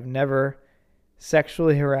life, I have never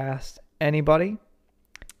sexually harassed anybody.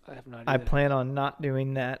 I have not. I Either. plan on not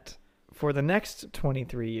doing that for the next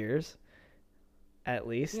 23 years, at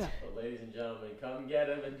least. Yeah. Well, ladies and gentlemen, come get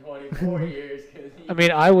him in 24 years. 'Cause he I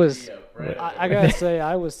mean, I could was- be a predator. I gotta say,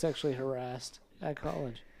 I was sexually harassed at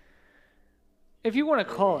college. If you want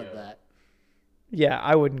to call it that. Yeah,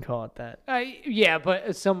 I wouldn't call it that. Yeah,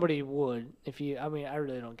 but somebody would. If you, I mean, I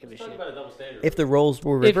really don't give a Let's talk shit. about a double standard. If the roles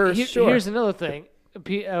were If- reversed, sure. Here's another thing: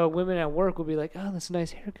 women at work would be like, "Oh, that's a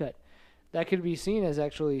nice haircut." That could be seen as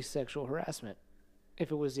actually sexual harassment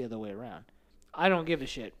if it was the other way around. I don't give a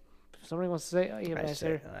shit. If somebody wants to say, "Oh, you have I nice say,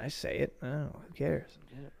 hair," I say it. Oh, who cares?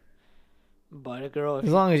 but a girl, if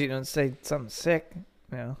As long as you don't say something sick,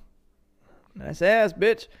 you know. Nice ass,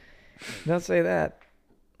 bitch. Don't say that.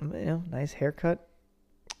 You know, nice haircut.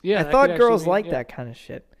 yeah, I that thought could girls actually be- liked yeah. that kind of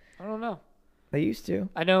shit. I don't know. They used to.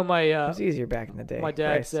 I know my It was easier back in the day. my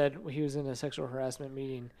dad Christ. said he was in a sexual harassment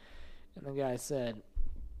meeting, and the guy said,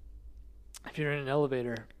 if you're in an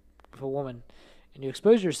elevator with a woman and you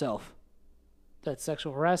expose yourself, that's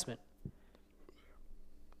sexual harassment.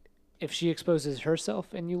 If she exposes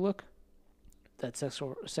herself and you look, that's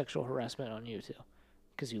sexual harassment on you too,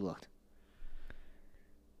 because you looked.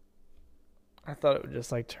 I thought it would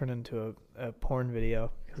just like turn into a porn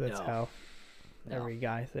video because that's No. how No. every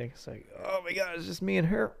guy thinks. Like, oh my god, it's just me and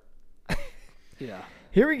her. Yeah.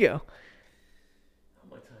 Here we go. Oh,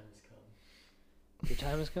 my time has come. Your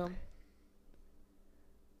time has come.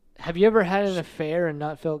 Have you ever had an affair and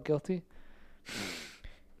not felt guilty?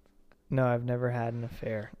 No, I've never had an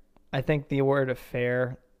affair. I think the word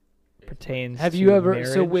affair pertains. Have to you ever?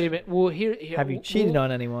 So marriage. wait a minute. Well, here. Have you cheated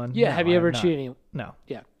on anyone? Yeah. No, have you I ever not. cheated? No,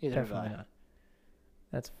 Yeah. Either have definitely I. not.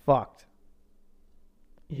 That's fucked.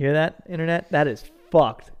 You hear that, internet? That is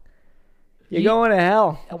fucked. You're Ye- going to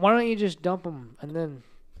hell. Why don't you just dump them and then?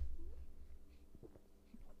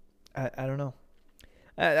 I don't know.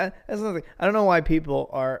 That's another thing. I don't know why people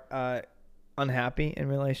are unhappy in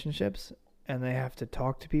relationships and they have to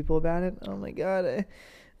talk to people about it. Oh my god, I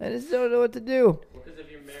just don't know what to do. Well, 'cause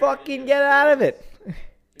if you're married Fucking and get you're out of it. you're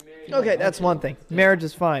married Okay, and that's you're one thing. Marriage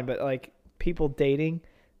is fine, but like people dating,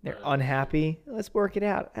 they're Right. unhappy. Let's work it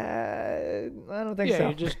out. I don't think Yeah, so.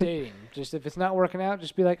 you're just dating. Just if it's not working out,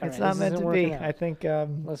 just be like, all It's right, not this meant isn't to be. working out. I think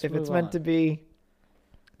Let's if it's move meant on. to be,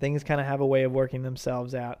 things kind of have a way of working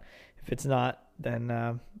themselves out. If it's not,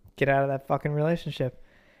 then get out of that fucking relationship.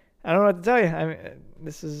 I don't know what to tell you. I mean,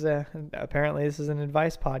 this is apparently this is an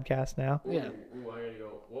advice podcast now. Ooh, Yeah. Ooh, I gotta go.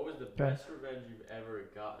 What was the Okay. best revenge you've ever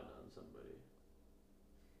gotten on somebody?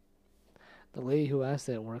 The lady who asked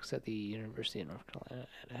that works at the University of North Carolina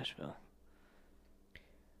at Asheville.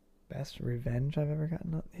 Best revenge I've ever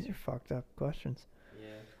gotten. These are fucked up questions. Yeah,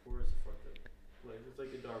 of course, fucked up. Like it's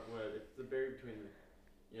like the dark web. It's the barrier between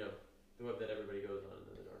the, the web that everybody goes on and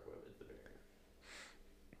then the dark web. It's the barrier.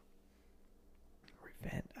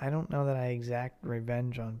 Revenge. I don't know that I exact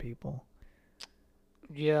revenge on people.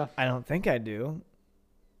 Yeah. I don't think I do.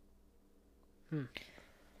 Hmm.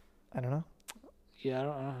 I don't know. Yeah, I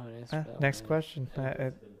don't know how to answer that. Next one. question. It's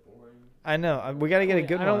been boring. I know. We got to get a Yeah,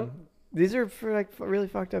 good I don't- one. These are for like really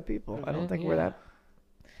fucked up people. I don't think we're Yeah. that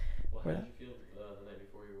Well, how Where- did you feel the night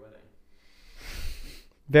before your wedding?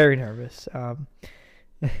 very nervous. I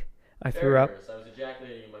threw Very up. nervous. I was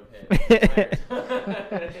ejaculating in my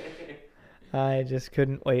pants. I just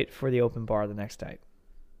couldn't wait for the open bar the next night.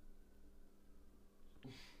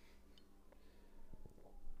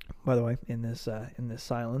 By the way, in this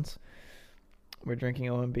silence, we're drinking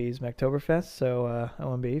OMB's Mechtoberfest. So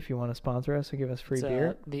OMB, if you want to sponsor us and give us free It's,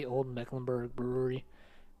 beer, the Old Mecklenburg Brewery.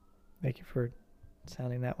 thank you for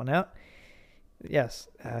sounding that one out. Yes,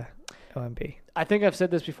 OMB. I think I've said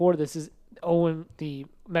this before. This is the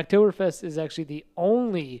Mechtoberfest is actually the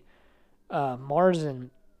only Marzen,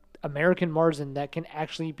 American Marzen that can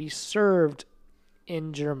actually be served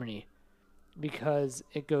in Germany because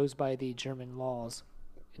it goes by the German laws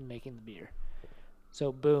in making the beer.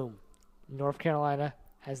 So boom, North Carolina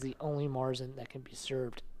has the only Marzen that can be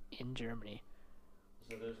served in Germany.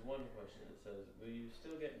 So there's one question that says, will you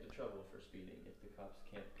still get into trouble for speeding if the cops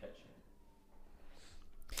can't catch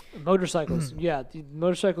you? Motorcycles, yeah, the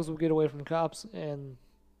motorcycles will get away from cops, and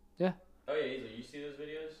Oh yeah, easily. You see those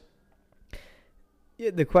videos?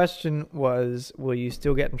 Yeah, the question was, will you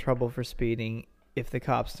still get in trouble for speeding if the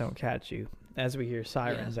cops don't catch you, as we hear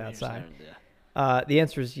sirens Yeah, outside? sirens, yeah. The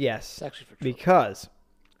answer is yes. It's actually for children. Because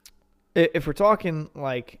if we're talking the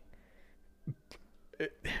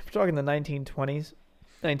 1920s,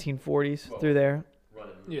 1940s through there,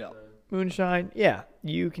 Running Yeah. moonshine, yeah,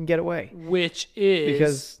 you can get away. Which is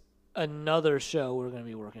Because, another show we're going to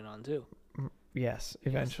be working on too. yes,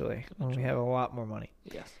 eventually, when we have a lot more money.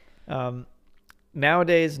 Yes.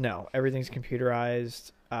 Nowadays, no. Everything's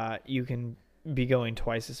computerized. You can be going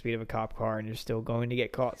twice the speed of a cop car and you're still going to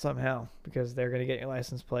get caught somehow because they're going to get your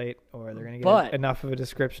license plate or they're going to But get enough of a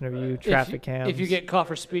description of you, If traffic cams. If you get caught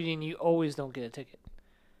for speeding, you always don't get a ticket.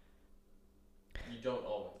 You don't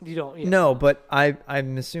always. You don't. Yeah. No, but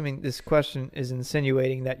I'm assuming this question is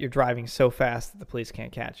insinuating that you're driving so fast that the police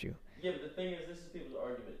can't catch you. Yeah, but the thing is, this is people's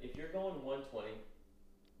argument. If you're going 120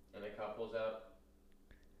 and a cop pulls out,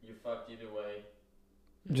 you're fucked either way.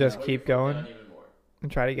 Just Put keep your foot going down even more.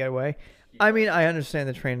 and try to get away. Keep I going. mean, I understand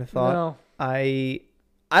the train of thought. No. I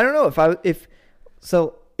don't know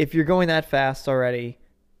if you're going that fast already,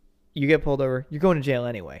 you get pulled over, you're going to jail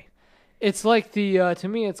anyway. It's like the to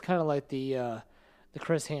me, it's kind of like the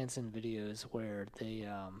Chris Hansen videos where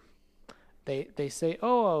they say,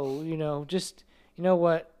 oh, just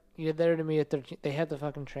what, you're there to me at 13. They have the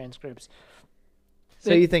fucking transcripts.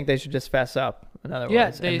 So you think they should just fess up, in other Yeah,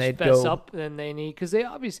 words, they and they'd fess go up, and they need, because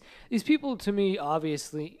these people, to me,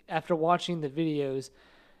 obviously, after watching the videos,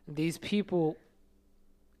 these people,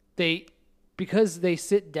 because they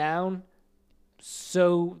sit down,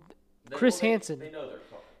 so Chris Hansen They know they're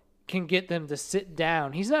caught. can get them to sit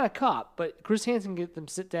down. He's not a cop, but Chris Hansen can get them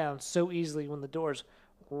to sit down so easily when the door's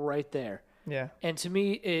right there. Yeah. And to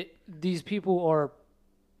me, these people are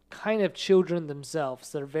kind of children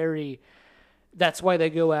themselves. That's why they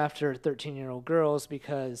go after 13-year-old girls,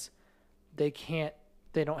 because they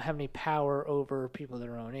don't have any power over people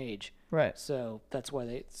their own age. Right. So that's why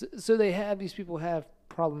these people have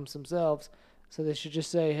problems themselves. So they should just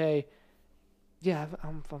say, hey, yeah,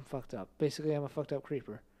 I'm fucked up. Basically, I'm a fucked up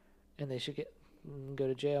creeper. And they should go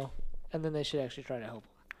to jail. And then they should actually try to help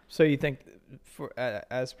them. So you think,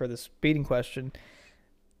 as per the speeding question,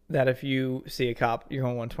 that if you see a cop, you're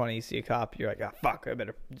going 120, you see a cop, you're like, fuck, I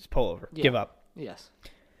better just pull over, Yeah. give up. Yes.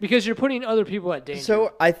 Because you're putting other people at danger.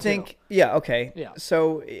 So I think, yeah, okay. Yeah.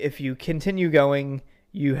 So if you continue going,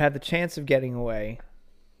 you have the chance of getting away,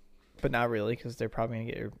 but not really, because they're probably going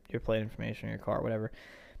to get your plate information, your car, whatever.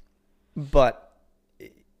 But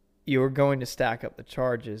you're going to stack up the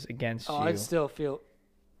charges against you. I'd still feel...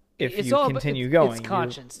 If it's you all continue it's, going. It's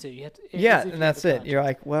conscience, too. You have to, Yeah, if you and that's have the it. You're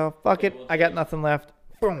like, well, fuck it. well, I got nothing left.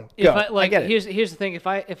 Boom, If go. I I get it. Here's the thing. If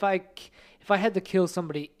I had to kill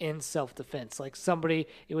somebody in self-defense, like somebody,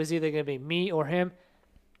 it was either going to be me or him,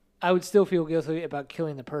 I would still feel guilty about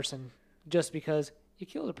killing the person just because you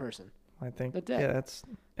killed a person. I think, the death.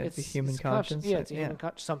 yeah, it's a human it's conscience. Yeah, it's a human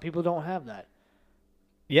conscience. Some people don't have that.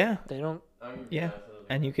 Yeah, They don't. I'm gonna be yeah, honest, I don't think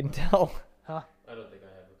and I you have can one. tell. I don't think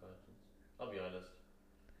I have a conscience. I'll be honest.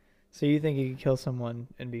 So you think you can kill someone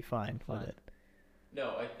and be fine with Fine. it?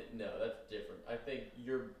 No, no, that's different. I think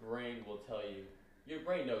your brain will tell you. Your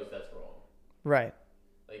brain knows that's wrong. Right.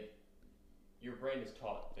 Like, your brain is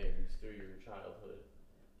taught things through your childhood.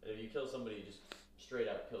 And if you kill somebody, just straight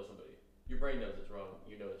out kill somebody. Your brain knows it's wrong.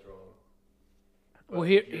 You know it's wrong. But Well,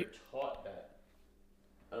 if you're taught that,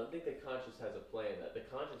 I don't think the conscience has a play in that. The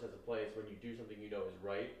conscience has a play is when you do something you know is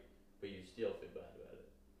right, but you still feel bad about it.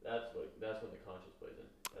 That's when the conscience plays in.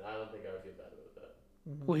 And I don't think I would feel bad about that.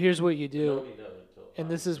 Well, here's what you You do. only know until And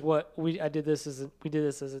this is what we did this as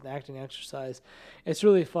an acting exercise. It's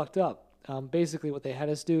really fucked up. Basically, what they had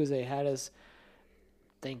us do is they had us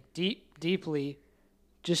think deeply.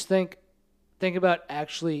 Just think about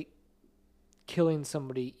actually killing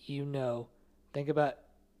somebody you know. Think about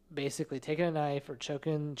basically taking a knife or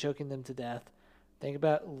choking them to death. Think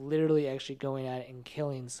about literally actually going at it and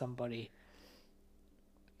killing somebody.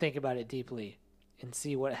 Think about it deeply and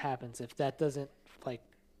see what happens. If that doesn't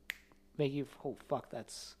make you, oh fuck,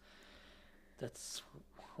 that's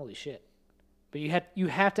holy shit. But you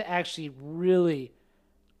have to actually really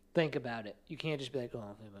think about it. You can't just be like, oh,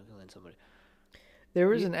 I'm thinking about killing somebody. There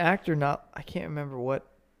was an actor, I can't remember what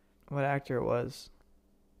actor it was,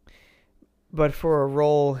 but for a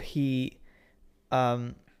role he,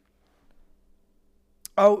 Jamie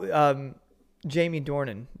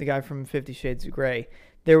Dornan, the guy from 50 Shades of Grey.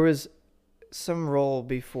 There was some role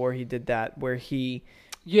before he did that where he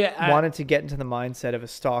wanted to get into the mindset of a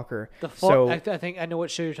stalker. The Fall. So, I think I know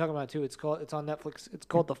what show you're talking about too. It's on Netflix. It's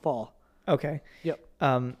called The Fall. okay. Yep.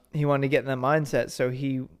 He wanted to get in that mindset, so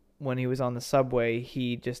when he was on the subway,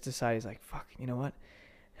 he just decided, he's like, fuck, you know what?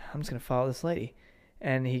 I'm just going to follow this lady.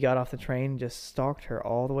 and he got off the train, just stalked her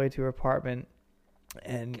all the way to her apartment,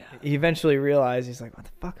 and God. he eventually realized, he's like, what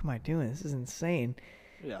the fuck am I doing? This is insane,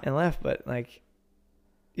 Yeah. and left. But like,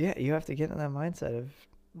 yeah, you have to get in that mindset of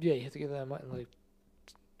Yeah, you have to get that mind, like,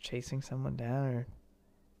 chasing someone down, or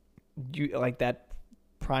you like that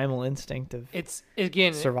primal instinct of it's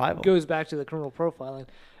again survival. It goes back to the criminal profiling.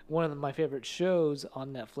 One of my favorite shows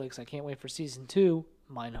on Netflix. I can't wait for season 2.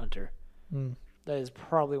 Mindhunter. Mm. That is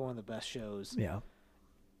probably one of the best shows. Yeah,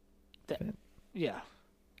 Yeah,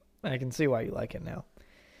 I can see why you like it now.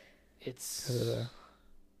 it's 'Cause of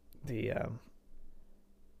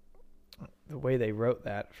the way they wrote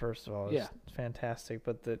that, first of all, is Yeah. fantastic.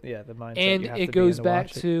 But the mindset, and you have it to goes be in back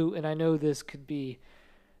watch it. to, and I know this could be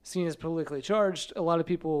seen as politically charged. A lot of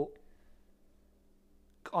people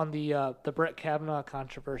on the Brett Kavanaugh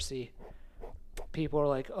controversy, people are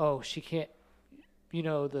like, "Oh, she can't."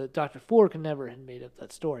 The Dr. Ford can never have made up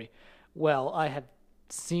that story. Well, I have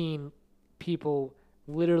seen people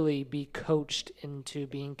literally be coached into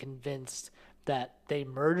being convinced that they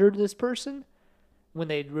murdered this person when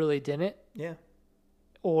they really didn't, Yeah,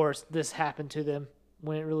 or this happened to them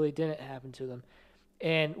when it really didn't happen to them.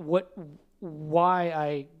 And why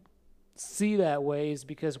I see that way is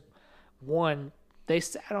because, one, they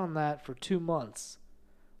sat on that for 2 months,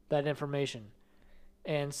 that information.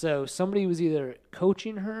 And so somebody was either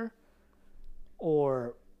coaching her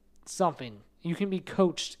or something. You can be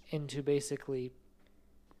coached into basically,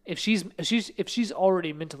 if she's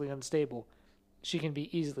already mentally unstable, she can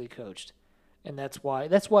be easily coached. And that's why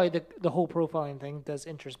the whole profiling thing does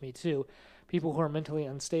interest me too. People who are mentally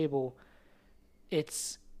unstable,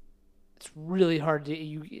 it's really hard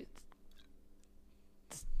to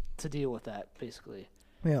deal with that, basically.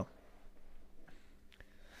 yeah.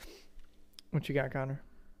 What you got, Connor?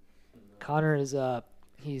 Connor is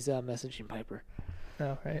he's messaging Piper.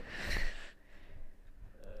 Oh, right.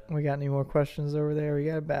 We got any more questions over there? We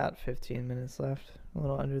got about 15 minutes left. A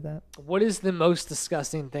little under that. What is the most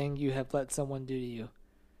disgusting thing you have let someone do to you?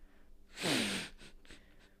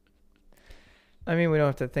 I mean, we don't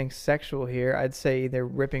have to think sexual here. I'd say either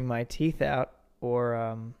ripping my teeth out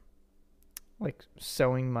or like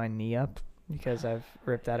sewing my knee up, because I've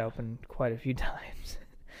ripped that open quite a few times.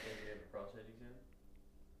 Did you have a prostate exam?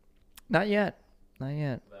 Not yet. That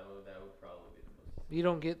would probably be the most. You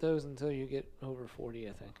don't get those until you get over 40,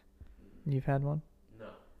 I think. You've had one? No.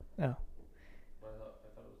 Oh. I thought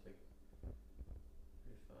it was like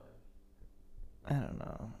 35. I don't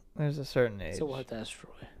know. There's a certain age. So we'll have to ask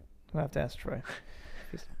Troy. We'll have to ask Troy.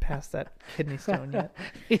 He's past that kidney stone yet.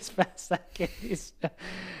 He's past that case.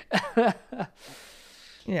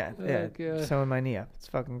 Yeah, Oh, yeah. God. Sewing my knee up. It's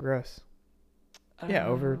fucking gross. Yeah,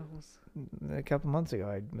 over a couple months ago,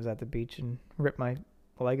 I was at the beach and ripped my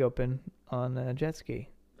leg open on a jet ski,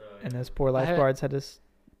 and those poor I had- lifeguards had to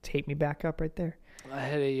tape me back up right there. I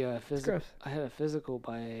had a It's physical. gross. I had a physical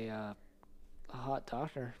by a hot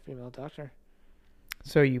doctor, female doctor.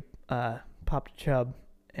 So you popped a chub,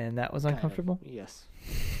 and that was Kind of, uncomfortable? yes.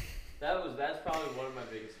 That's probably one of my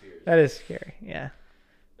biggest fears. That is scary, yeah.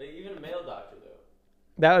 Like, even a male doctor though.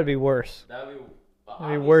 That would be worse. That would be. It'd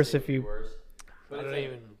be worse obviously if it would you- be Worse. But I it's don't like,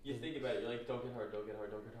 even- you think about it, you're like, don't get hard, don't get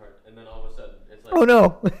hard, don't get hard, and then all of a sudden it's like, Oh,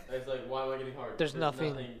 no. it's like, why am I getting hard? There's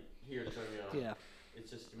nothing- here to turn me on. Yeah. It's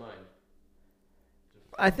just your mind.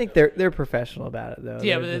 I think they're professional about it, though.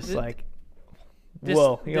 Yeah, They're but just it- like, this-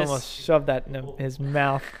 whoa, he this- almost shoved that in his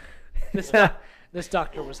mouth. This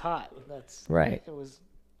doctor was hot. That's Right. It was.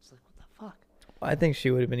 It's like, what the fuck? I think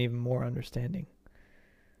she would have been even more understanding.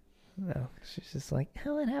 No, she's just like,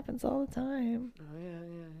 hell, it happens all the time. Oh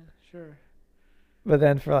yeah, sure. But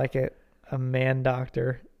then for like a man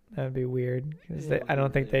doctor, that would be weird. Because Yeah, I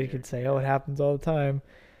don't think they could say, oh, it happens all the time.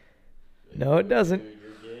 No, it Dude, doesn't.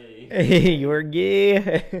 You're gay. You're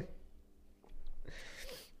gay.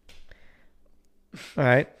 All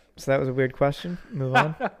right. So that was a weird question. Move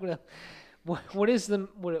on. what is the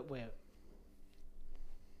what? Wait. No,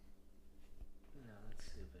 that's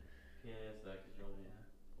stupid. Yeah, it's that because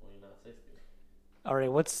you're not 60. All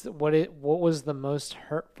right. What was the most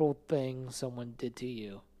hurtful thing someone did to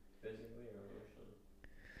you? Physically or emotionally?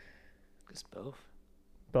 It's both.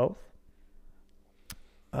 Both.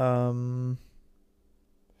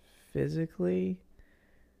 Physically,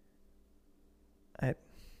 I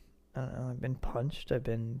don't know. I've been punched. I've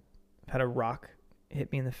had a rock hit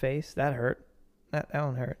me in the face. That hurt. That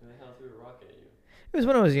one hurt. Who the hell threw a rock at you? It was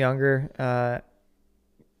when I was younger.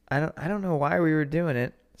 I don't know why we were doing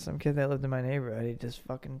it. Some kid that lived in my neighborhood, he just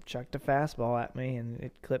fucking chucked a fastball at me, and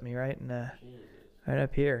it clipped me right Jesus. right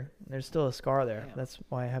up here. There's still a scar there. Damn. That's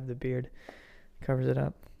why I have the beard. Covers it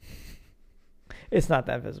up. It's not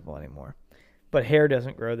that visible anymore. but hair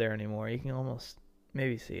doesn't grow there anymore. You can almost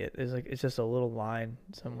maybe see it. It's just a little line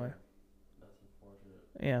somewhere. That's unfortunate.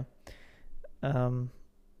 Yeah.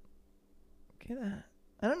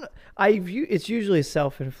 I don't know. It's usually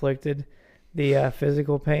self-inflicted, the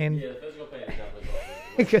physical pain. Yeah, the physical pain is definitely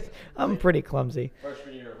self-inflicted. Because I'm pretty clumsy.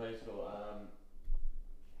 Freshman year of high school,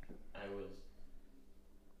 I was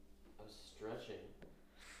stretching,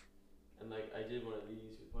 and like I did one of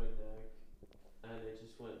these with my neck, and it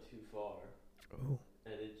just went too far, Ooh.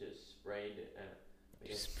 and it just sprained it. And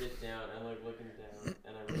like, I sit down, I'm like looking down,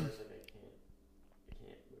 and I realized like I can't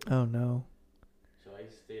move. Oh no. So I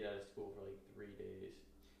stayed out of school for like 3 days,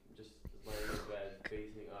 just laying in bed,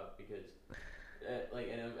 facing up because.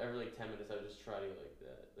 And every like 10 minutes I would just try to go like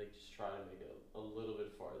that, like just try to make it a little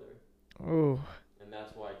bit farther. Ooh. And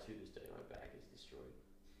that's why to this day my back is destroyed.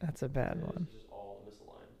 That's a bad one. It's just all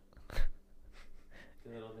misaligned.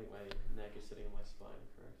 Because I don't think my neck is sitting on my spine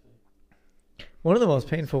correctly. One of the most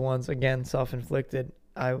painful ones, again, self-inflicted.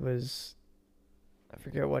 I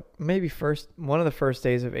forget what, one of the first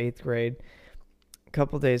days of 8th grade. A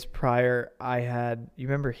couple days prior, I had, you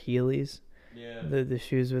remember Heelys? Yeah. The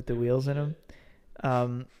shoes with the wheels in them.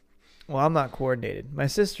 Well, I'm not coordinated. My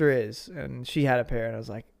sister is, and she had a pair, and I was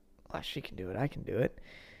like, well, she can do it. I can do it.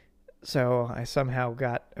 So I somehow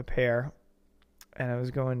got a pair, and I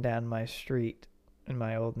was going down my street in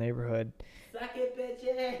my old neighborhood. Suck it,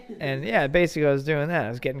 bitches! And yeah, basically I was doing that. I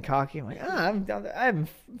was getting cocky. I'm like, I haven't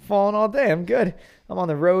fallen all day. I'm good. I'm on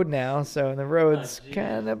the road now, so the road's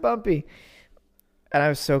kind of bumpy. And I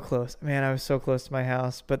was so close. Man, I was so close to my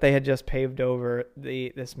house. But they had just paved over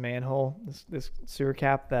this manhole, this sewer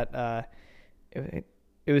cap that it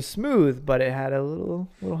was smooth, but it had a little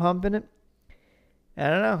hump in it.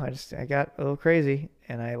 And I don't know. I got a little crazy,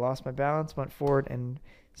 and I lost my balance, went forward, and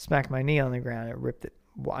smacked my knee on the ground. It ripped it.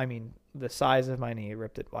 I mean, the size of my knee, it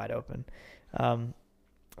ripped it wide open.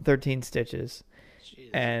 13 stitches. Jeez.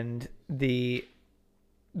 And the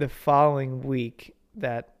following week,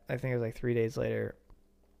 that I think it was like 3 days later,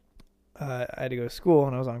 I had to go to school,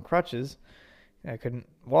 and I was on crutches. I couldn't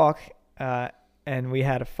walk, and we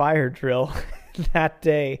had a fire drill that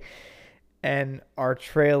day, and our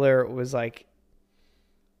trailer was like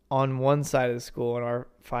on one side of the school, and our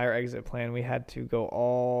fire exit plan, we had to go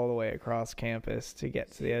all the way across campus to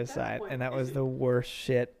get to the other side, and that was the worst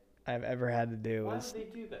shit I've ever had to do. Why Was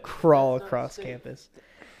would they do that? crawl That's not across safe. campus.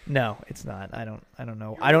 No, it's not. I don't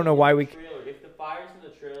know. I don't know why we. If the fire's in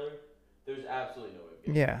the trailer, there's absolutely no way. of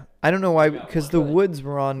getting Yeah, I don't know why, You got because one the foot. woods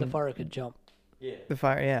were on The fire could jump. Yeah. the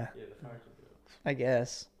fire. Yeah, Yeah, the fire can do it. I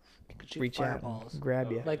guess. It could shoot Reach out fireballs. and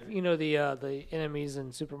grab you. Like, you know, the enemies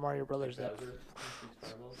in Super Mario Brothers. That,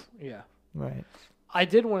 yeah. Right. I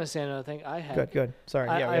did want to say another thing. I had. Good. Sorry.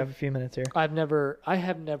 I- Yeah, we I've- have a few minutes here. I have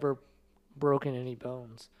never broken any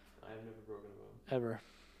bones I've never broken a bone. ever.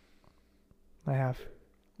 I have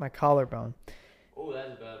my collarbone. Oh,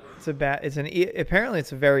 that's a bad one. Apparently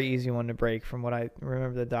it's a very easy one to break from what I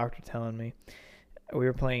remember the doctor telling me. We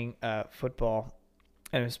were playing football,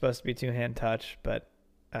 and it was supposed to be two-hand touch, but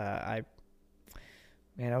I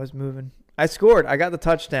was moving. I scored. I got the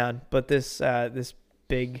touchdown, but this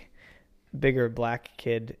bigger black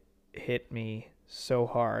kid hit me so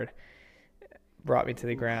hard, brought me to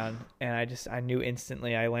the ground, and I knew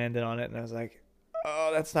instantly. I landed on it, and I was like,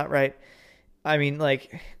 oh, that's not right. I mean,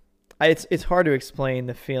 like, it's hard to explain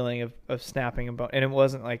the feeling of snapping a bone, and it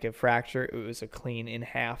wasn't like a fracture. It was a clean in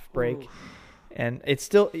half break. Ooh. And it's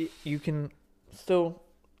still, you can still,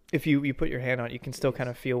 if you put your hand on it, you can still kind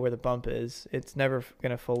of feel where the bump is. It's never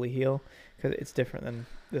going to fully heal because it's different than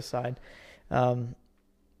this side.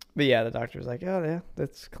 But yeah, the doctor was like, oh yeah,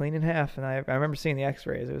 that's clean in half. And I remember seeing the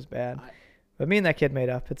x-rays. It was bad. But me and that kid made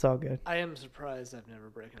up. It's all good. I am surprised I've never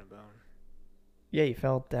broken a bone. Yeah, you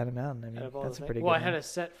fell down a mountain. I mean, Out of all that's the a pretty things- good Well, I one. had a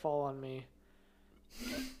set fall on me.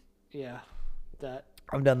 Yeah, that.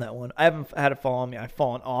 I've done that one. I haven't had a fall on me. I've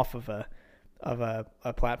fallen off of a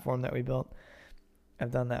platform that we built.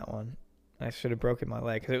 I've done that one. I should have broken my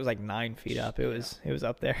leg because it was like 9 feet up. It was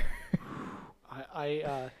up there.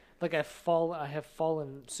 I have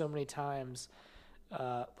fallen so many times,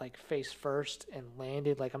 like face first and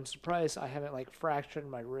landed. Like, I'm surprised I haven't like fractured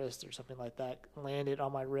my wrist or something like that. Landed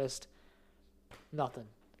on my wrist. Nothing.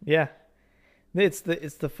 Yeah. It's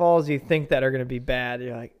the falls you think that are going to be bad.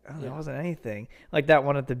 You're like, oh, there Yeah. wasn't anything. Like that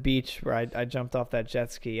one at the beach where I jumped off that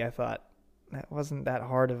jet ski. I thought that wasn't that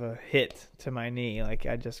hard of a hit to my knee. Like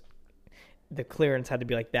the clearance had to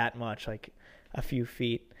be like that much, like a few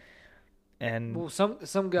feet. And Well,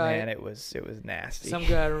 some guy. man, it was nasty. Some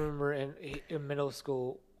guy I remember in middle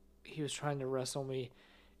school, he was trying to wrestle me,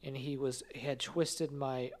 and he had twisted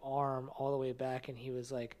my arm all the way back, and he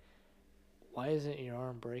was like why isn't your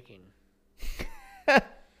arm breaking?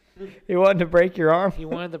 He wanted to break your arm? He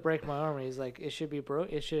wanted to break my arm. And he's like, it should be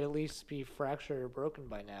It should at least be fractured or broken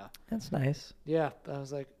by now. That's nice. Yeah, I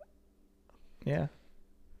was like, Yeah.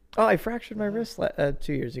 Oh, I fractured my wrist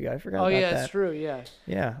 2 years ago. I forgot about that. oh yeah, that's true. Yeah,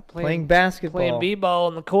 Yeah, playing basketball. playing b-ball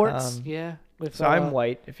on the courts. Um, with So I'm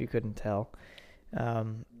white, if you couldn't tell.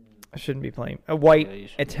 I shouldn't be playing a white Yeah, you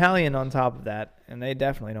should. Italian on top of that, and they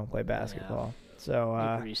definitely don't play basketball. So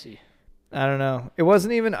You're greasy. I don't know. It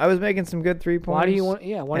wasn't even. I was making some good 3 points. Why do you want?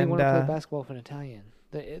 Yeah, why do you want to and, play basketball with an Italian?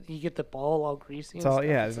 You get the ball all greasy. It's and all stuff.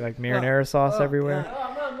 yeah. It's like marinara sauce everywhere.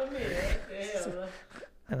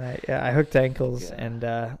 And I hooked ankles, and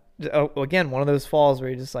again, one of those falls where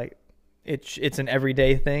you just like, it's an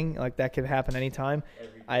everyday thing. Like that could happen anytime.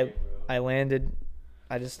 I landed.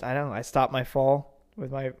 I don't know. I stopped my fall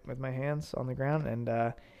with my hands on the ground,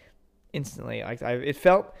 and instantly, it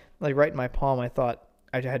felt like right in my palm. I thought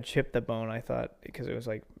I had chipped the bone. I thought because it was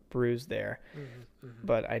like bruised there,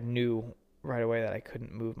 but I knew right away that I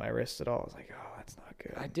couldn't move my wrist at all. I was like, oh, that's not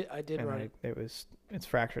good. I did and run. It's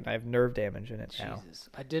fractured. I have nerve damage in it now. Jesus,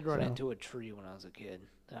 I did run So. into a tree when I was a kid.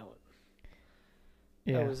 That was.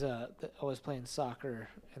 Yeah. I was playing soccer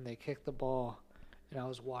and they kicked the ball, and I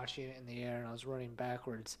was watching it in the air and I was running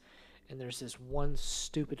backwards, and there's this one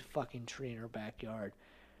stupid fucking tree in our backyard,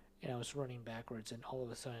 and I was running backwards and all of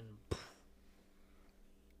a sudden,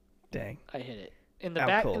 Dang. I hit it in the Out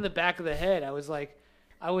back cold. in the back of the head. I was like,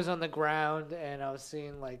 I was on the ground and I was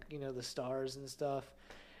seeing like the stars and stuff,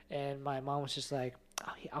 and my mom was just like,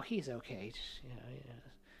 oh he's okay. Just,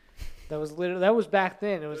 That was back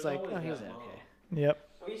then. It was like, oh, he's okay. Yep.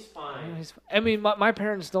 Oh, he's fine. I mean, my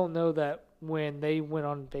parents don't know that when they went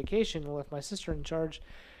on vacation and left my sister in charge,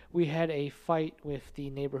 we had a fight with the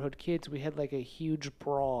neighborhood kids. We had like a huge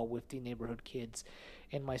brawl with the neighborhood kids,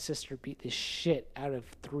 and my sister beat the shit out of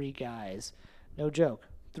 3 guys. No joke.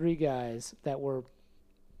 3 guys that were.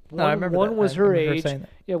 No, I remember one that. was I her remember her age. saying that.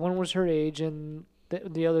 Yeah, one was her age, and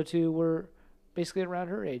the other 2 were basically around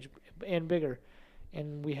her age and bigger.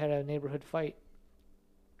 And we had a neighborhood fight.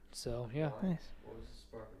 So yeah. Nice. What was the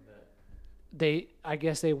spark of that? I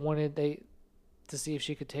guess they wanted to see if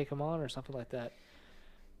she could take him on or something like that.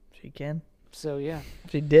 She can. So yeah,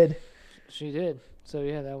 She did. she did. So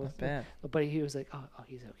yeah, that was Not bad. But he was like, oh,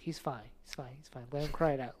 he's fine. Let him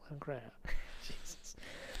cry it out. Jesus.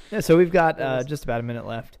 Yeah, so we've got That was- just about a minute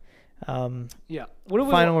left. Yeah. What do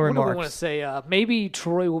we Final want remarks. to say? Maybe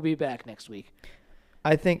Troy will be back next week.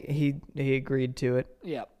 I think he agreed to it.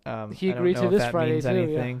 Yeah. I He don't agreed know to if this that Friday means too, yeah.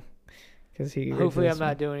 anything, because he agreed to Hopefully, this I'm not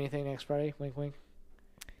one. doing anything next Friday. Wink, wink.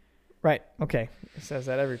 Right. Okay. It says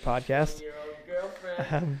that every podcast. Your old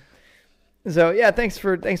girlfriend. So yeah, thanks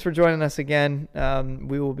for joining us again.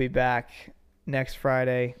 We will be back next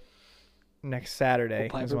Friday. Next Saturday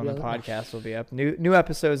Will is Piper when the be on? podcast will be up. New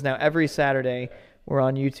episodes now every Saturday. We're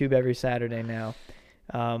on YouTube every Saturday now.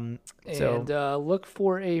 So And look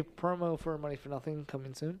for a promo for Money for Nothing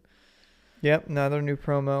coming soon. yep, another new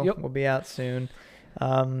promo Yep. will be out soon.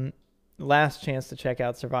 Last chance to check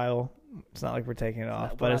out Survival. It's not like we're taking it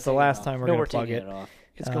off, but it's the last time we're no, gonna we're plug taking it. off.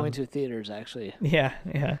 It's Um, going to theaters actually. Yeah.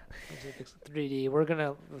 It's 3D.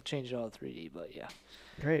 We'll change it all to 3D, but yeah.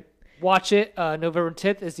 Great. Watch it. November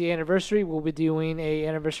 10th is the anniversary. We'll be doing a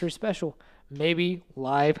anniversary special. Maybe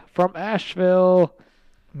live from Asheville.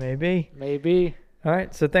 Maybe. Maybe. All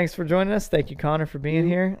right. So thanks for joining us. Thank you, Connor, for being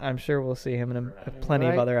here. I'm sure we'll see him in plenty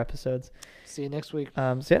of Right. other episodes. See you next week.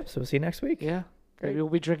 So we'll see you next week. Yeah. Great. Maybe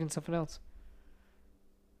we'll be drinking something else.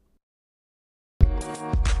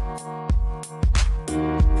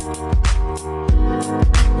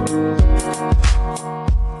 Thank you.